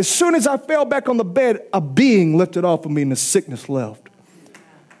bed. As soon as I fell back on the bed, a being lifted off of me and the sickness left.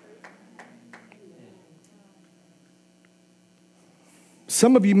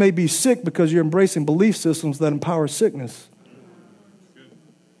 Some of you may be sick because you're embracing belief systems that empower sickness.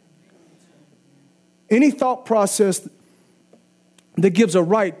 Any thought process that gives a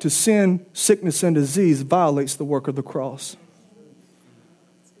right to sin, sickness, and disease violates the work of the cross.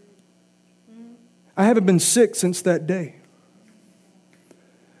 I haven't been sick since that day.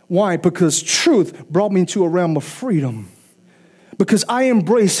 Why? Because truth brought me into a realm of freedom. Because I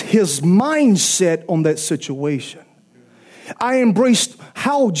embraced his mindset on that situation. I embraced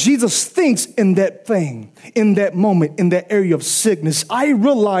how Jesus thinks in that thing, in that moment, in that area of sickness. I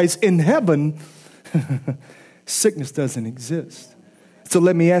realized in heaven, sickness doesn't exist. So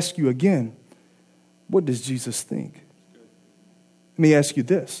let me ask you again, what does Jesus think? Let me ask you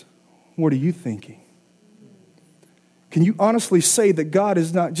this. What are you thinking? Can you honestly say that God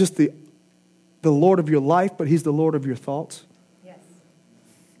is not just the Lord of your life, but he's the Lord of your thoughts? Yes.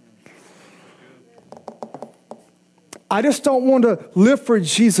 I just don't want to live for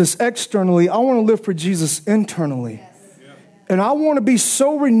Jesus externally. I want to live for Jesus internally. Yes. And I want to be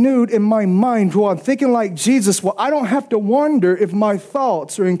so renewed in my mind where I'm thinking like Jesus. Well, I don't have to wonder if my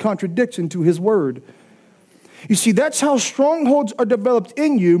thoughts are in contradiction to his word. You see, that's how strongholds are developed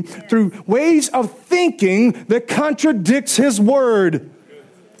in you, through ways of thinking that contradicts his word.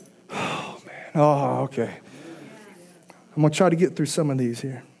 Oh, man. Oh, okay. I'm going to try to get through some of these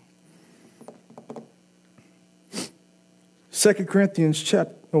here. 1 Corinthians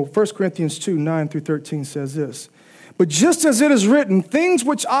 2, 9 through 13 says this. But just as it is written, things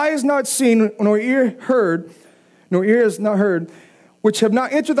which eye has not seen, nor ear has not heard, which have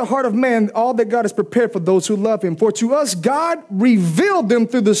not entered the heart of man, all that God has prepared for those who love him. For to us God revealed them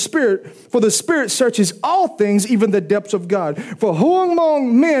through the Spirit, for the Spirit searches all things, even the depths of God. For who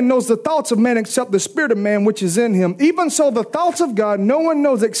among men knows the thoughts of man except the spirit of man which is in him? Even so the thoughts of God no one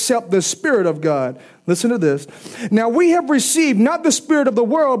knows except the Spirit of God. Listen to this. Now we have received not the spirit of the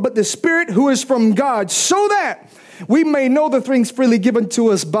world, but the Spirit who is from God, so that we may know the things freely given to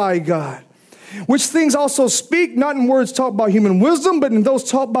us by God. Which things also speak, not in words taught by human wisdom, but in those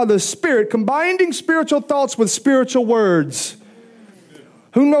taught by the Spirit, combining spiritual thoughts with spiritual words.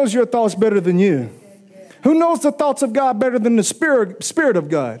 Who knows your thoughts better than you? Who knows the thoughts of God better than the Spirit of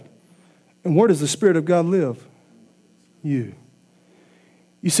God? And where does the Spirit of God live? You.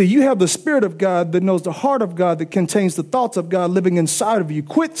 You see, you have the Spirit of God that knows the heart of God, that contains the thoughts of God living inside of you.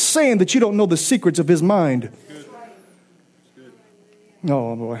 Quit saying that you don't know the secrets of his mind.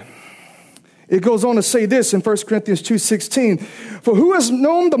 Oh, boy. It goes on to say this in 1 Corinthians 2:16. For who has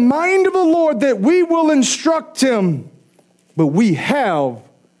known the mind of the Lord that we will instruct him? But we have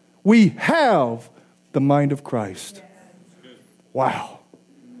the mind of Christ. Wow.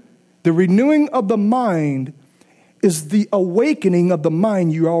 The renewing of the mind is the awakening of the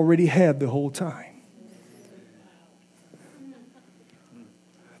mind you already had the whole time.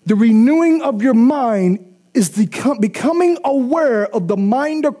 The renewing of your mind is becoming aware of the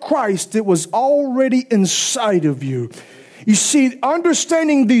mind of Christ that was already inside of you. You see,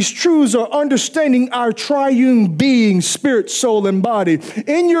 understanding these truths are understanding our triune being, spirit, soul, and body.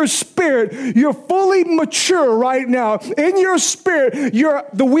 In your spirit, you're fully mature right now. In your spirit, you're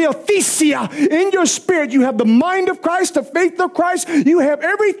the weothesia. In your spirit, you have the mind of Christ, the faith of Christ. You have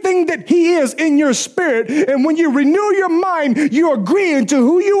everything that he is in your spirit. And when you renew your mind, you're agreeing to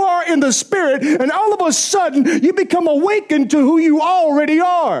who you are in the spirit. And all of a sudden, you become awakened to who you already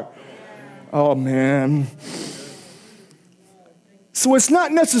are. Oh, man. So it's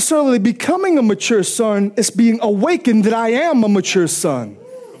not necessarily becoming a mature son. It's being awakened that I am a mature son.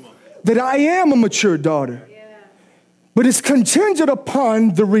 That I am a mature daughter. But it's contingent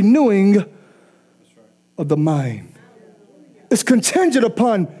upon the renewing of the mind. It's contingent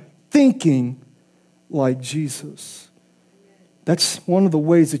upon thinking like Jesus. That's one of the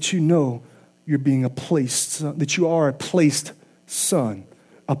ways that you know you're being a placed son, that you are a placed son,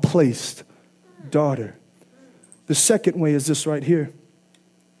 a placed daughter. The second way is this right here.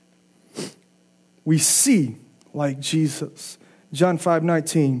 We see like Jesus. John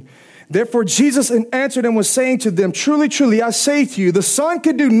 5:19. Therefore Jesus answered and was saying to them, truly, truly, I say to you, the Son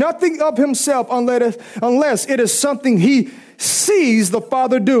can do nothing of himself unless it is something he sees the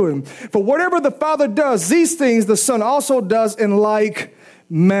Father doing. For whatever the Father does, these things the Son also does in like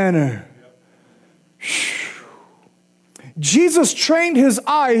manner. Jesus trained his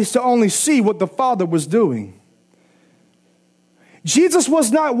eyes to only see what the Father was doing. Jesus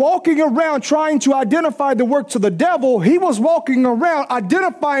was not walking around trying to identify the works of the devil. He was walking around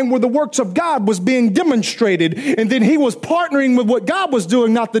identifying where the works of God was being demonstrated. And then he was partnering with what God was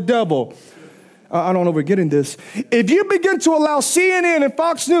doing, not the devil. I don't know if we're getting this. If you begin to allow CNN and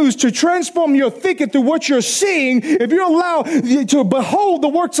Fox News to transform your thinking through what you're seeing, if you allow to behold the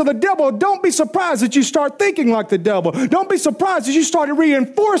works of the devil, don't be surprised that you start thinking like the devil. Don't be surprised that you started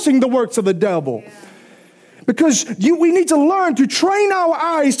reinforcing the works of the devil. Because we need to learn to train our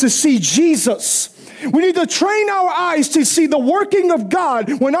eyes to see Jesus. We need to train our eyes to see the working of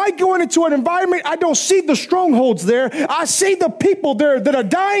God. When I go into an environment, I don't see the strongholds there. I see the people there that are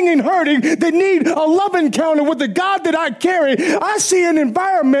dying and hurting, that need a love encounter with the God that I carry. I see an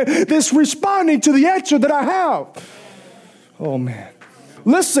environment that's responding to the answer that I have. Oh, man.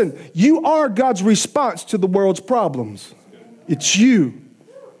 Listen, you are God's response to the world's problems. It's you.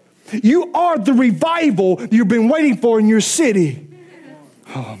 You are the revival you've been waiting for in your city.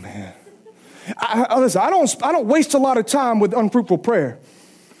 Oh, man. Listen, I don't waste a lot of time with unfruitful prayer.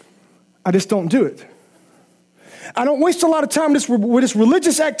 I just don't do it. I don't waste a lot of time with this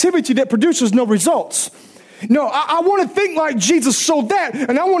religious activity that produces no results. No, I want to think like Jesus so that,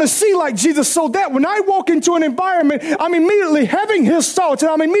 and I want to see like Jesus so that when I walk into an environment, I'm immediately having his thoughts,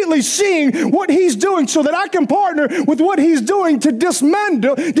 and I'm immediately seeing what he's doing so that I can partner with what he's doing to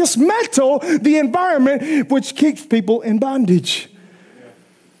dismantle the environment which keeps people in bondage.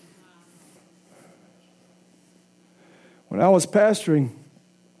 When I was pastoring,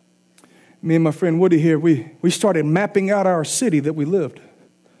 me and my friend Woody here, we started mapping out our city that we lived.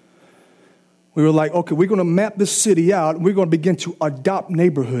 We were like, okay, we're going to map this city out, and we're going to begin to adopt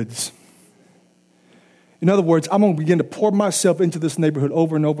neighborhoods. In other words, I'm going to begin to pour myself into this neighborhood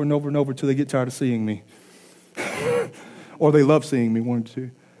over and over and over and over until they get tired of seeing me. Or they love seeing me, one or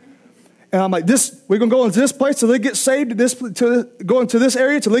two. And I'm like, we're going to go into this place till they get saved, go into this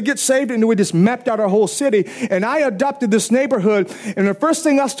area till they get saved, and we just mapped out our whole city. And I adopted this neighborhood, and the first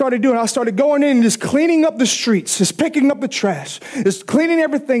thing I started doing, I started going in and just cleaning up the streets, just picking up the trash, just cleaning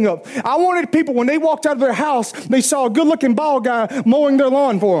everything up. I wanted people, when they walked out of their house, they saw a good-looking bald guy mowing their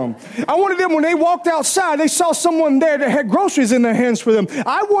lawn for them. I wanted them, when they walked outside, they saw someone there that had groceries in their hands for them.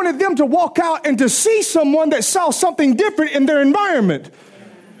 I wanted them to walk out and to see someone that saw something different in their environment.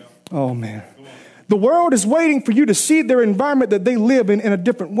 Oh, man. The world is waiting for you to see their environment that they live in a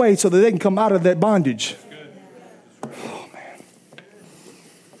different way so that they can come out of that bondage. Oh, man.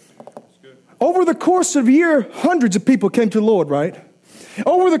 Over the course of a year, hundreds of people came to the Lord, right?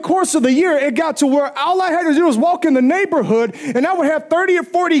 Over the course of the year, it got to where all I had to do was walk in the neighborhood, and I would have 30 or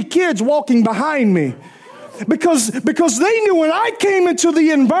 40 kids walking behind me. Because they knew when I came into the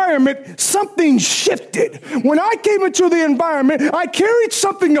environment, something shifted. When I came into the environment, I carried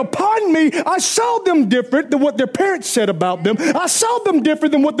something upon me. I saw them different than what their parents said about them. I saw them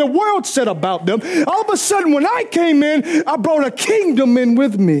different than what the world said about them. All of a sudden, when I came in, I brought a kingdom in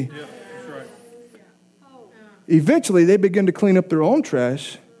with me. Yeah, that's right. Eventually, they began to clean up their own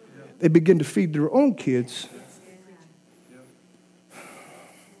trash. They began to feed their own kids.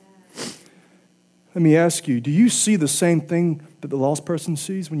 Let me ask you, do you see the same thing that the lost person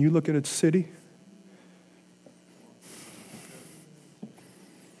sees when you look at a city?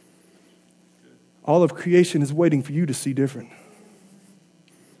 All of creation is waiting for you to see different.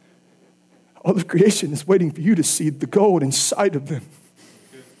 All of creation is waiting for you to see the gold inside of them.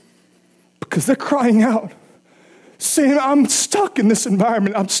 Because they're crying out, saying, I'm stuck in this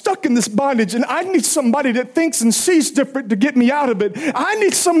environment. I'm stuck in this bondage, and I need somebody that thinks and sees different to get me out of it. I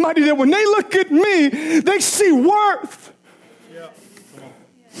need somebody that when they look at me, they see worth. Yeah.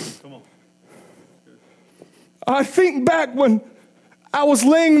 Come on. I think back when I was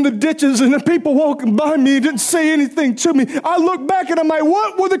laying in the ditches and the people walking by me didn't say anything to me. I look back and I'm like,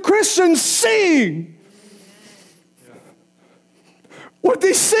 what were the Christians seeing? Were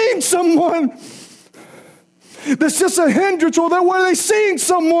they seeing someone that's just a hindrance, or were they seeing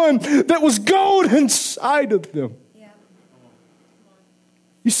someone that was gold inside of them? Yeah.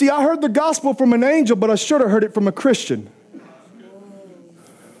 You see, I heard the gospel from an angel, but I should have heard it from a Christian.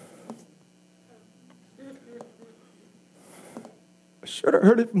 I should have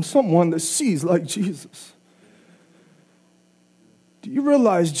heard it from someone that sees like Jesus. Do you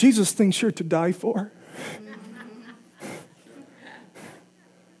realize Jesus thinks you're to die for?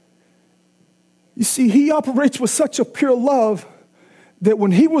 You see, he operates with such a pure love that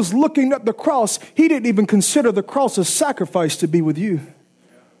when he was looking at the cross, he didn't even consider the cross a sacrifice to be with you.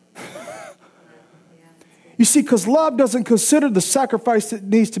 You see, because love doesn't consider the sacrifice that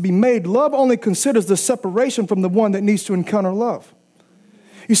needs to be made. Love only considers the separation from the one that needs to encounter love.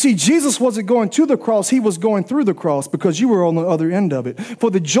 You see, Jesus wasn't going to the cross. He was going through the cross because you were on the other end of it.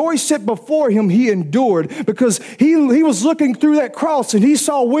 For the joy set before him, he endured because he was looking through that cross and he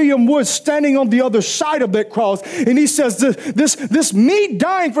saw William Woods standing on the other side of that cross. And he says, this me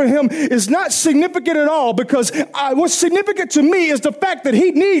dying for him is not significant at all because what's significant to me is the fact that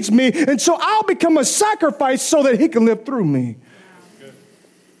he needs me. And so I'll become a sacrifice so that he can live through me.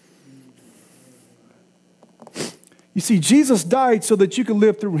 You see, Jesus died so that you can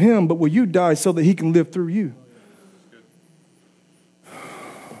live through him, but will you die so that he can live through you?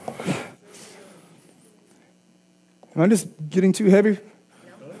 Am I just getting too heavy?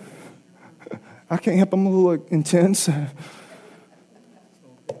 I can't help, I'm a little intense.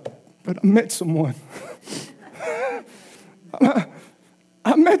 But I met someone.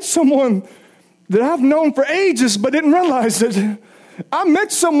 I met someone that I've known for ages but didn't realize it. I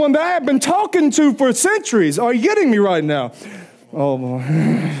met someone that I have been talking to for centuries. Are you getting me right now? Oh, boy.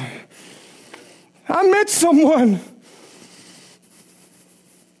 I met someone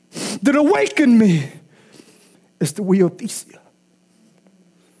that awakened me. It's the Weothesia.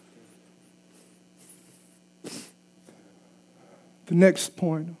 The next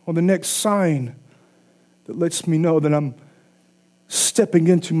point, or the next sign that lets me know that I'm stepping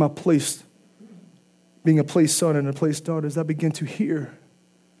into my place, being a place son and a place daughter, as I begin to hear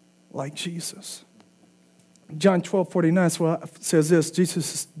like Jesus. John 12:49 says this,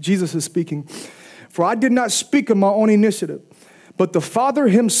 Jesus is speaking. For I did not speak of my own initiative, but the Father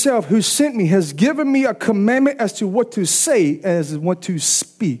himself who sent me has given me a commandment as to what to say, as what to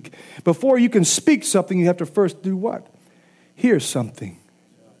speak. Before you can speak something, you have to first do what? Hear something.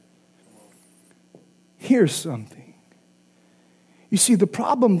 Hear something. You see, the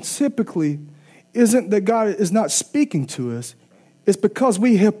problem typically isn't that God is not speaking to us. It's because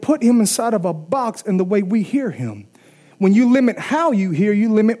we have put him inside of a box in the way we hear him. When you limit how you hear,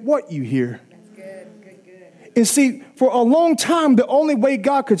 you limit what you hear. That's good. And see, for a long time, the only way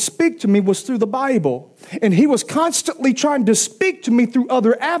God could speak to me was through the Bible. And he was constantly trying to speak to me through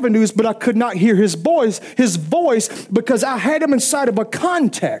other avenues, but I could not hear his voice because I had him inside of a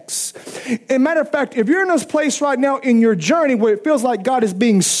context. As a matter of fact, if you're in this place right now in your journey where it feels like God is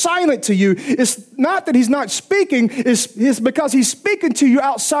being silent to you, it's not that he's not speaking, it's because he's speaking to you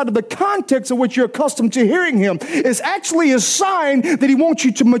outside of the context of which you're accustomed to hearing him. It's actually a sign that he wants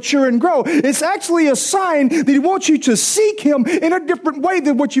you to mature and grow. It's actually a sign that he wants you to seek him in a different way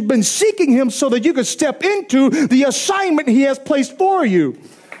than what you've been seeking him so that you can step into the assignment he has placed for you.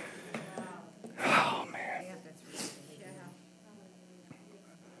 Oh, man.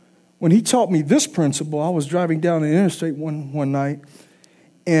 When he taught me this principle, I was driving down the interstate one night,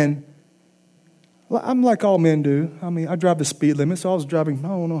 and I'm like all men do. I mean, I drive the speed limit, so I was driving,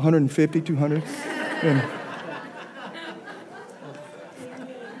 150, 200.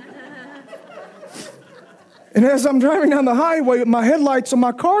 And as I'm driving down the highway, my headlights on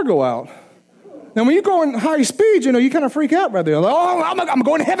my car go out. Now, when you go in high speed, you kind of freak out right there. Like, oh, I'm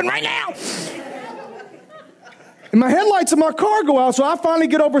going to heaven right now. And my headlights in my car go out, so I finally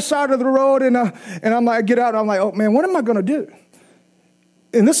get over the side of the road, and I'm like, I get out, and I'm like, oh, man, what am I going to do?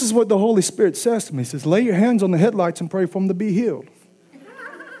 And this is what the Holy Spirit says to me. He says, lay your hands on the headlights and pray for them to be healed.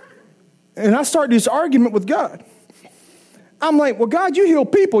 And I start this argument with God. I'm like, well, God, you heal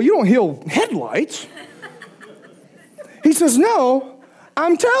people. You don't heal headlights. He says, no,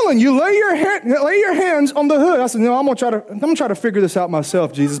 I'm telling you, lay your hands on the hood. I said, no, I'm gonna try to figure this out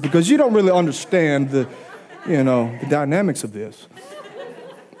myself, Jesus, because you don't really understand the dynamics of this.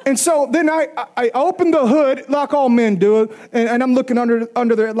 And so then I open the hood like all men do, and I'm looking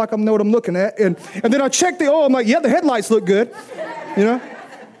under there like I know what I'm looking at, and then I check the oil. I'm like, yeah, the headlights look good,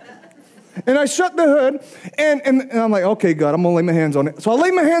 And I shut the hood, and I'm like, okay, God, I'm going to lay my hands on it. So I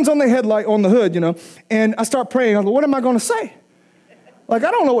lay my hands on the headlight, on the hood, and I start praying. I'm like, what am I going to say? Like,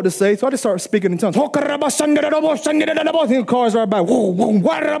 I don't know what to say, so I just start speaking in tongues. And the cars are by, and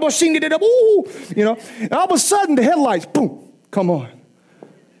all of a sudden, the headlights, boom, come on.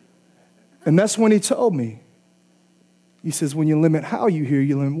 And that's when he told me. He says, when you limit how you hear,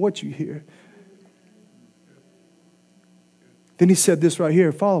 you limit what you hear. Then he said this right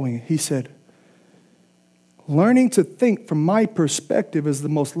here, following it. He said, learning to think from my perspective is the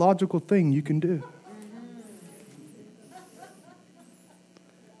most logical thing you can do.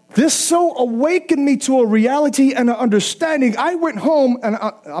 This so awakened me to a reality and an understanding. I went home, and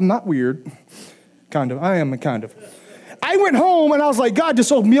I'm not weird. Kind of. I am kind of. I went home, and I was like, God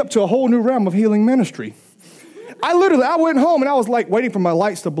just opened me up to a whole new realm of healing ministry. I went home, and I was like waiting for my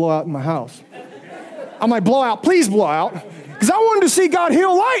lights to blow out in my house. I'm like, blow out, please blow out. Because I wanted to see God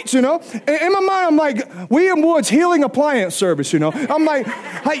heal lights, you know. And in my mind, I'm like, William Wood's healing appliance service, you know. I'm like,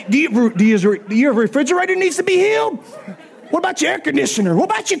 hey, do your refrigerator needs to be healed? What about your air conditioner? What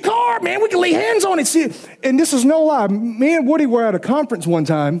about your car, man? We can lay hands on it. See, and this is no lie. Me and Woody were at a conference one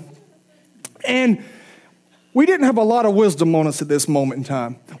time, and we didn't have a lot of wisdom on us at this moment in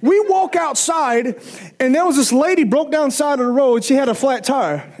time. We walk outside, and there was this lady broke down side of the road. She had a flat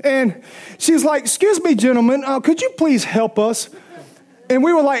tire. And she's like, excuse me, gentlemen, could you please help us? And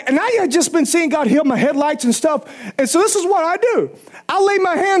we were like, and I had just been seeing God heal my headlights and stuff. And so this is what I do. I lay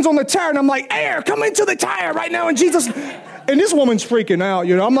my hands on the tire, and I'm like, air, come into the tire right now in Jesus. And this woman's freaking out,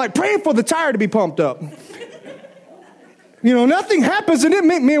 you know. I'm like praying for the tire to be pumped up. You know, nothing happens, and then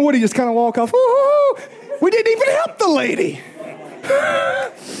me and Woody just kind of walk off. Ooh, we didn't even help the lady.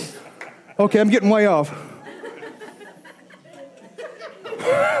 Okay, I'm getting way off.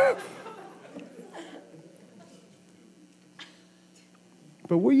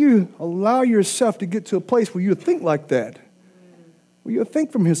 But will you allow yourself to get to a place where you think like that? Will you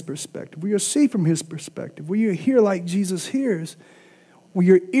think from his perspective? Will you see from his perspective? Will you hear like Jesus hears? Will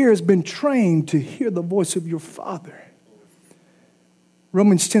your ear has been trained to hear the voice of your Father?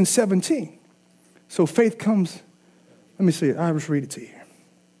 Romans 10:17. So faith comes, let me see it. I'll just read it to you.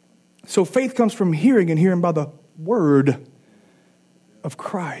 So faith comes from hearing, and hearing by the word of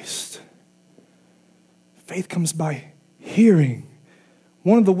Christ. Faith comes by hearing.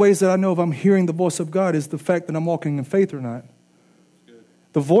 One of the ways that I know if I'm hearing the voice of God is the fact that I'm walking in faith or not.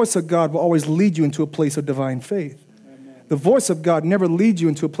 The voice of God will always lead you into a place of divine faith. Amen. The voice of God never leads you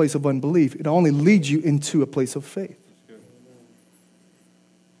into a place of unbelief. It only leads you into a place of faith.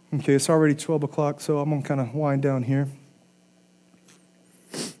 Okay, it's already 12 o'clock, so I'm going to kind of wind down here.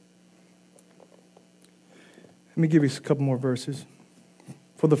 Let me give you a couple more verses.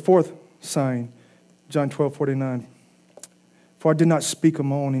 For the fourth sign, John 12:49. For I did not speak of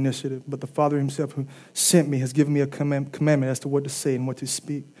my own initiative, but the Father himself who sent me has given me a commandment as to what to say and what to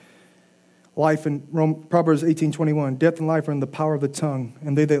speak. Life in Proverbs 18:21. Death and life are in the power of the tongue,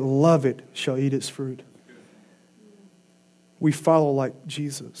 and they that love it shall eat its fruit. We follow like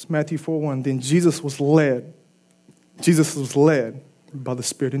Jesus. Matthew 4:1. Then Jesus was led by the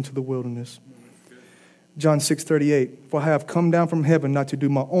Spirit into the wilderness. John 6:38. For I have come down from heaven not to do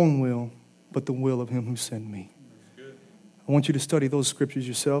my own will, but the will of him who sent me. I want you to study those scriptures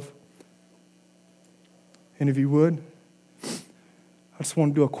yourself. And if you would, I just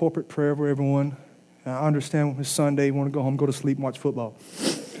want to do a corporate prayer for everyone. I understand it's Sunday, you want to go home, go to sleep, and watch football.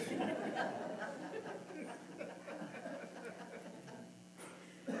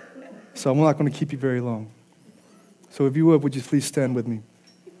 So I'm not going to keep you very long. So if you would you please stand with me?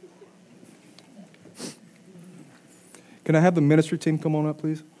 Can I have the ministry team come on up,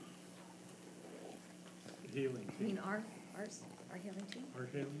 please? Healing. You mean our healing team? Our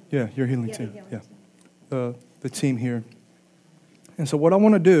healing? Yeah, your healing team. Healing team. The team here. And so what I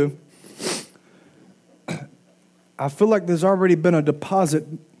want to do, I feel like there's already been a deposit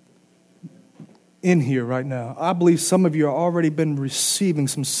in here right now. I believe some of you have already been receiving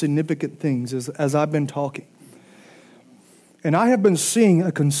some significant things as I've been talking. And I have been seeing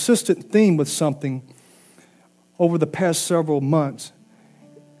a consistent theme with something over the past several months.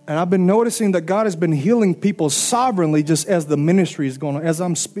 And I've been noticing that God has been healing people sovereignly just as the ministry is going on, as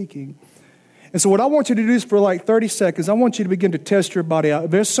I'm speaking. And so what I want you to do is for like 30 seconds, I want you to begin to test your body out.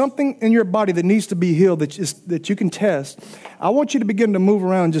 If there's something in your body that needs to be healed that you can test, I want you to begin to move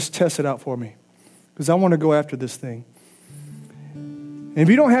around and just test it out for me. Because I want to go after this thing. And if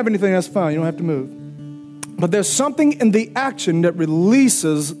you don't have anything, that's fine. You don't have to move. But there's something in the action that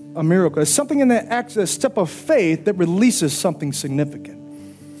releases a miracle. There's something in that action, a step of faith that releases something significant.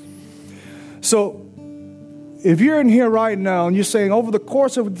 So if you're in here right now and you're saying over the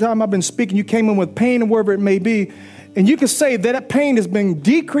course of the time I've been speaking, you came in with pain and wherever it may be, and you can say that pain has been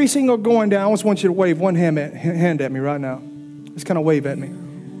decreasing or going down, I just want you to wave one hand at me right now. Just kind of wave at me.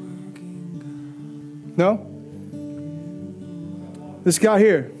 No? This guy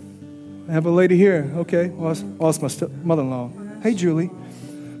here. I have a lady here. Okay. Well, it's my mother-in-law. Hey, Julie.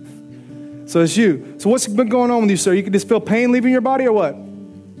 So it's you. So what's been going on with you, sir? You can just feel pain leaving your body or what? I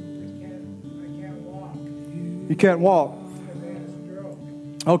can't walk. You can't walk. I've had a stroke.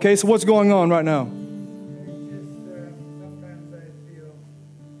 Okay, so what's going on right now? Sometimes I feel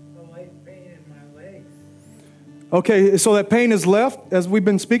a light pain in my legs. Okay, so that pain is left as we've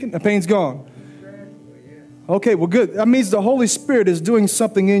been speaking? The pain's gone. Okay, well, good. That means the Holy Spirit is doing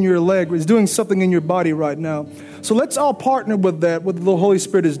something in your leg, is doing something in your body right now. So let's all partner with that, what the Holy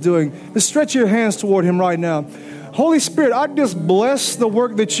Spirit is doing. Let's stretch your hands toward him right now. Holy Spirit, I just bless the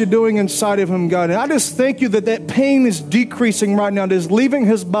work that you're doing inside of him, God. And I just thank you that that pain is decreasing right now, that is leaving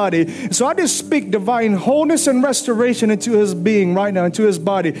his body. So I just speak divine wholeness and restoration into his being right now, into his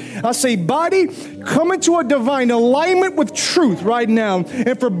body. I say, body, come into a divine alignment with truth right now.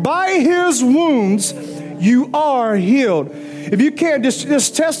 And for by his wounds, you are healed. If you can,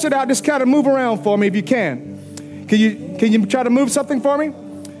 just test it out. Just kind of move around for me if you can. Can you try to move something for me?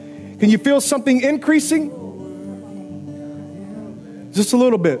 Can you feel something increasing? Just a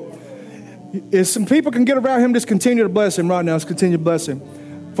little bit. If some people can get around him, just continue to bless him right now. Just continue to bless him.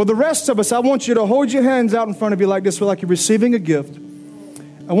 For the rest of us, I want you to hold your hands out in front of you like this, like you're receiving a gift.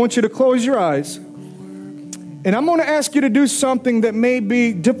 I want you to close your eyes. And I'm going to ask you to do something that may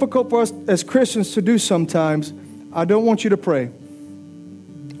be difficult for us as Christians to do sometimes. I don't want you to pray.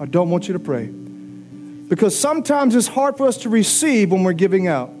 I don't want you to pray. Because sometimes it's hard for us to receive when we're giving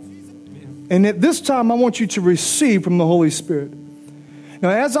out. And at this time, I want you to receive from the Holy Spirit. Now,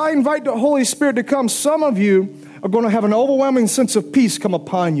 as I invite the Holy Spirit to come, some of you are going to have an overwhelming sense of peace come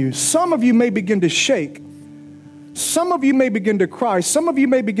upon you. Some of you may begin to shake. Some of you may begin to cry. Some of you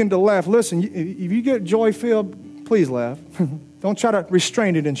may begin to laugh. Listen, if you get joy-filled, please laugh. Don't try to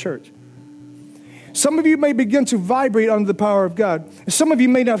restrain it in church. Some of you may begin to vibrate under the power of God. Some of you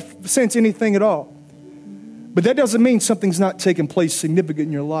may not sense anything at all. But that doesn't mean something's not taking place significant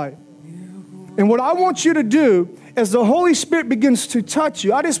in your life. And what I want you to do, as the Holy Spirit begins to touch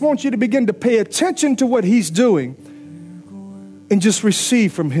you, I just want you to begin to pay attention to what he's doing and just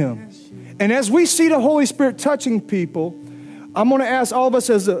receive from him. And as we see the Holy Spirit touching people, I'm going to ask all of us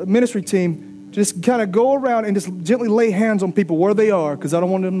as a ministry team, just kind of go around and just gently lay hands on people where they are, because I don't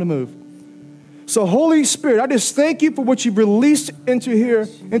want them to move. So Holy Spirit, I just thank you for what you've released into here,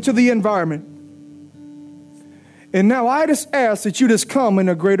 into the environment. And now I just ask that you just come in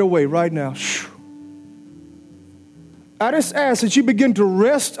a greater way right now. I just ask that you begin to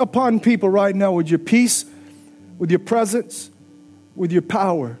rest upon people right now with your peace, with your presence, with your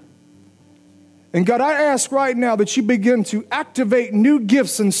power. And God, I ask right now that you begin to activate new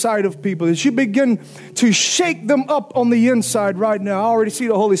gifts inside of people, that you begin to shake them up on the inside right now. I already see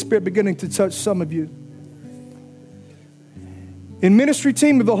the Holy Spirit beginning to touch some of you. In ministry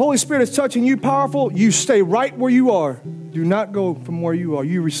team, if the Holy Spirit is touching you powerful, you stay right where you are. Do not go from where you are.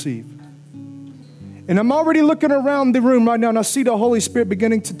 You receive. And I'm already looking around the room right now, and I see the Holy Spirit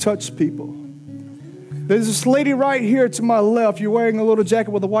beginning to touch people. There's this lady right here to my left. You're wearing a little jacket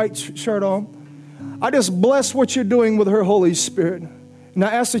with a white shirt on. I just bless what you're doing with her Holy Spirit. And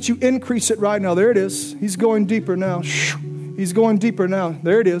I ask that you increase it right now. There it is. He's going deeper now. He's going deeper now.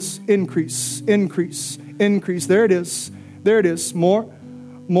 There it is. Increase, increase, increase. There it is. There it is. More,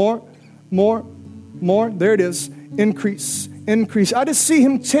 more, more, more. There it is. Increase, increase. I just see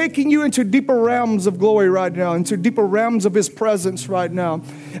him taking you into deeper realms of glory right now, into deeper realms of his presence right now.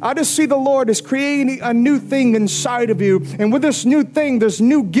 I just see the Lord is creating a new thing inside of you. And with this new thing, there's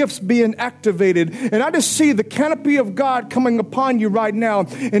new gifts being activated. And I just see the canopy of God coming upon you right now.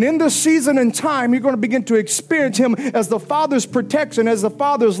 And in this season and time, you're going to begin to experience him as the Father's protection, as the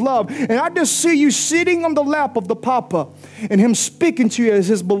Father's love. And I just see you sitting on the lap of the Papa and him speaking to you as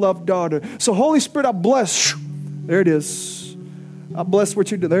his beloved daughter. So Holy Spirit, I bless. There it is. I bless what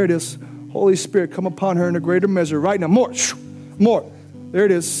you do. There it is. Holy Spirit, come upon her in a greater measure right now. More. More. There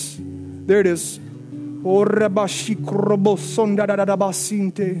it is. There it is.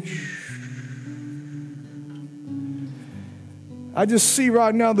 I just see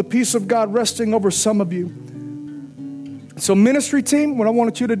right now the peace of God resting over some of you. So ministry team, what I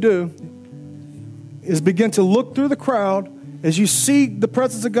want you to do is begin to look through the crowd. As you see the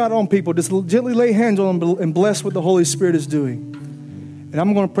presence of God on people, just gently lay hands on them and bless what the Holy Spirit is doing. And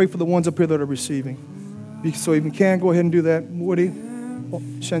I'm going to pray for the ones up here that are receiving. So if you can, go ahead and do that. Woody,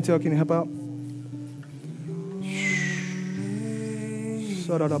 Chantel, can you help out?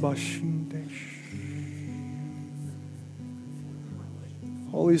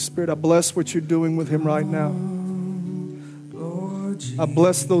 Holy Spirit, I bless what you're doing with him right now. I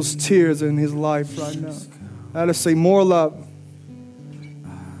bless those tears in his life right now. I just say more love.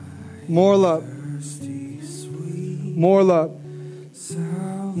 More love. More love.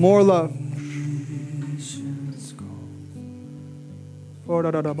 More love.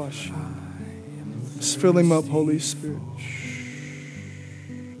 Just fill him up, Holy Spirit.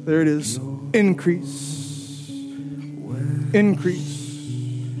 There it is. Increase. Increase.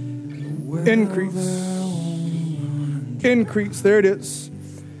 Increase. Increase. There it is.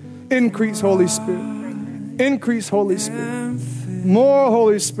 Increase, Holy Spirit. Increase, Holy Spirit. More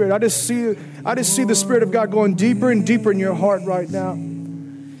Holy Spirit. I just see the Spirit of God going deeper and deeper in your heart right now.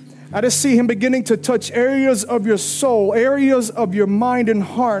 I just see him beginning to touch areas of your soul, areas of your mind and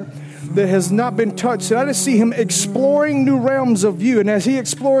heart that has not been touched. And I just see him exploring new realms of you. And as he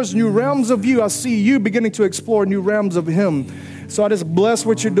explores new realms of you, I see you beginning to explore new realms of him. So I just bless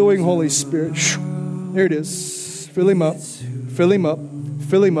what you're doing, Holy Spirit. There it is. Fill him up. Fill him up.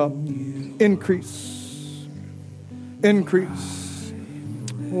 Fill him up. Increase. Increase.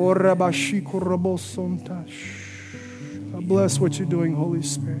 I bless what you're doing, Holy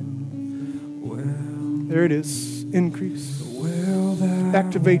Spirit. There it is. Increase.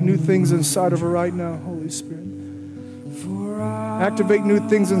 Activate new things inside of her right now, Holy Spirit. Activate new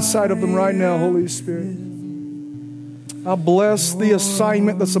things inside of them right now, Holy Spirit. I bless the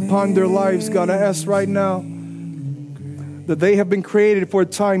assignment that's upon their lives, God. I ask right now that they have been created for a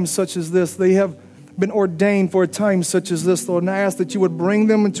time such as this. They have been ordained for a time such as this, Lord. And I ask that you would bring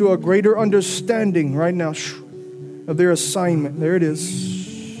them into a greater understanding right now of their assignment. There it is.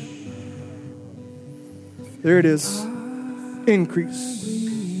 There it is. Increase.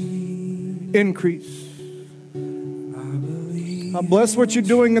 Increase. I bless what you're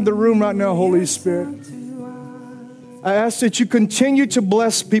doing in the room right now, Holy Spirit. I ask that you continue to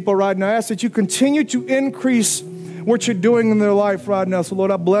bless people right now. I ask that you continue to increase what you're doing in their life right now. So,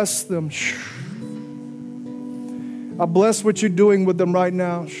 Lord, I bless them. I bless what you're doing with them right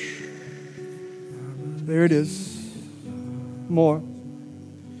now. There it is. More.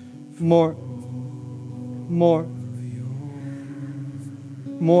 More. More.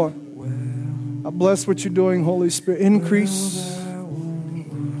 More. I bless what you're doing, Holy Spirit. Increase.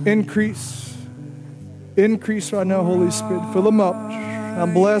 Increase. Increase right now, Holy Spirit. Fill them up. I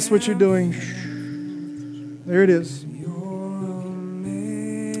bless what you're doing. There it is.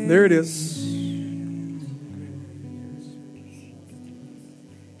 There it is.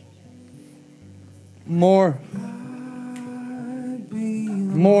 More.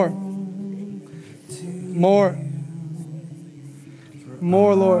 More. More.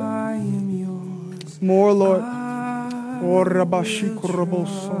 More, Lord. More, Lord.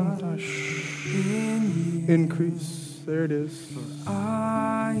 Increase. There it is.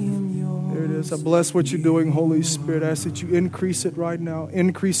 There it is. I bless what you're doing, Holy Spirit. I ask that you increase it right now.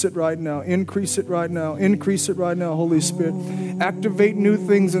 Increase it right now. Increase it right now. Increase it right now, Holy Spirit. Activate new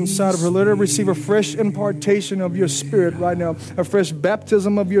things inside of her. Let her receive a fresh impartation of your Spirit right now. A fresh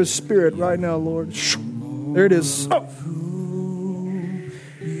baptism of your Spirit right now, Lord. There it is. Oh.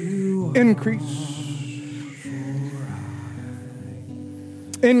 Increase.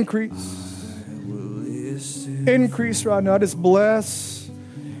 Increase. Increase right now. I just bless.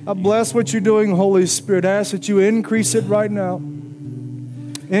 I bless what you're doing, Holy Spirit. I ask that you increase it right now.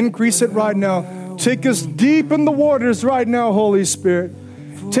 Increase it right now. Take us deep in the waters right now, Holy Spirit.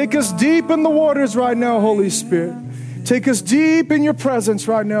 Take us deep in the waters right now, Holy Spirit. Take us deep in your presence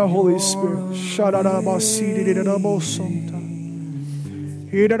right now, Holy Spirit.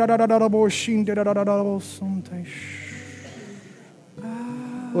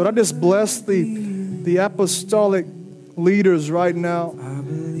 Lord, I just bless the apostolic leaders right now.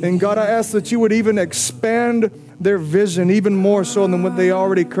 And God, I ask that you would even expand their vision even more so than what they are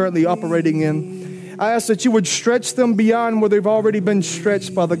already currently operating in. I ask that you would stretch them beyond where they've already been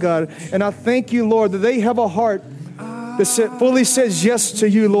stretched, Father God. And I thank you, Lord, that they have a heart that fully says yes to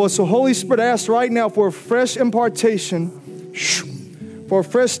you, Lord. So Holy Spirit, I ask right now for a fresh impartation, for a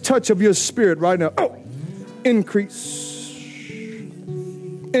fresh touch of your Spirit right now. Oh, increase.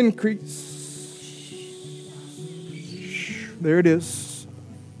 Increase. There it is.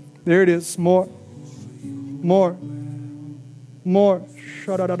 There it is. More. More. More.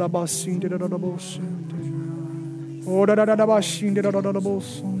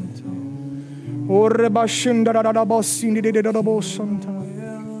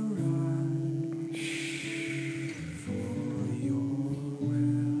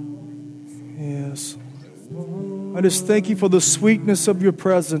 Yes. I just thank you for the sweetness of your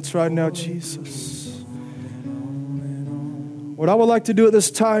presence right now, Jesus. What I would like to do at this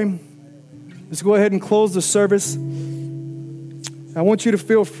time is go ahead and close the service. I want you to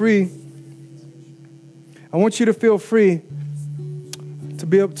feel free. I want you to feel free to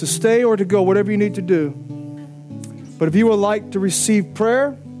be able to stay or to go, whatever you need to do. But if you would like to receive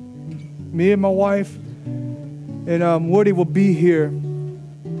prayer, me and my wife and Woody will be here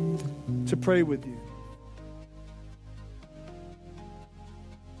to pray with you.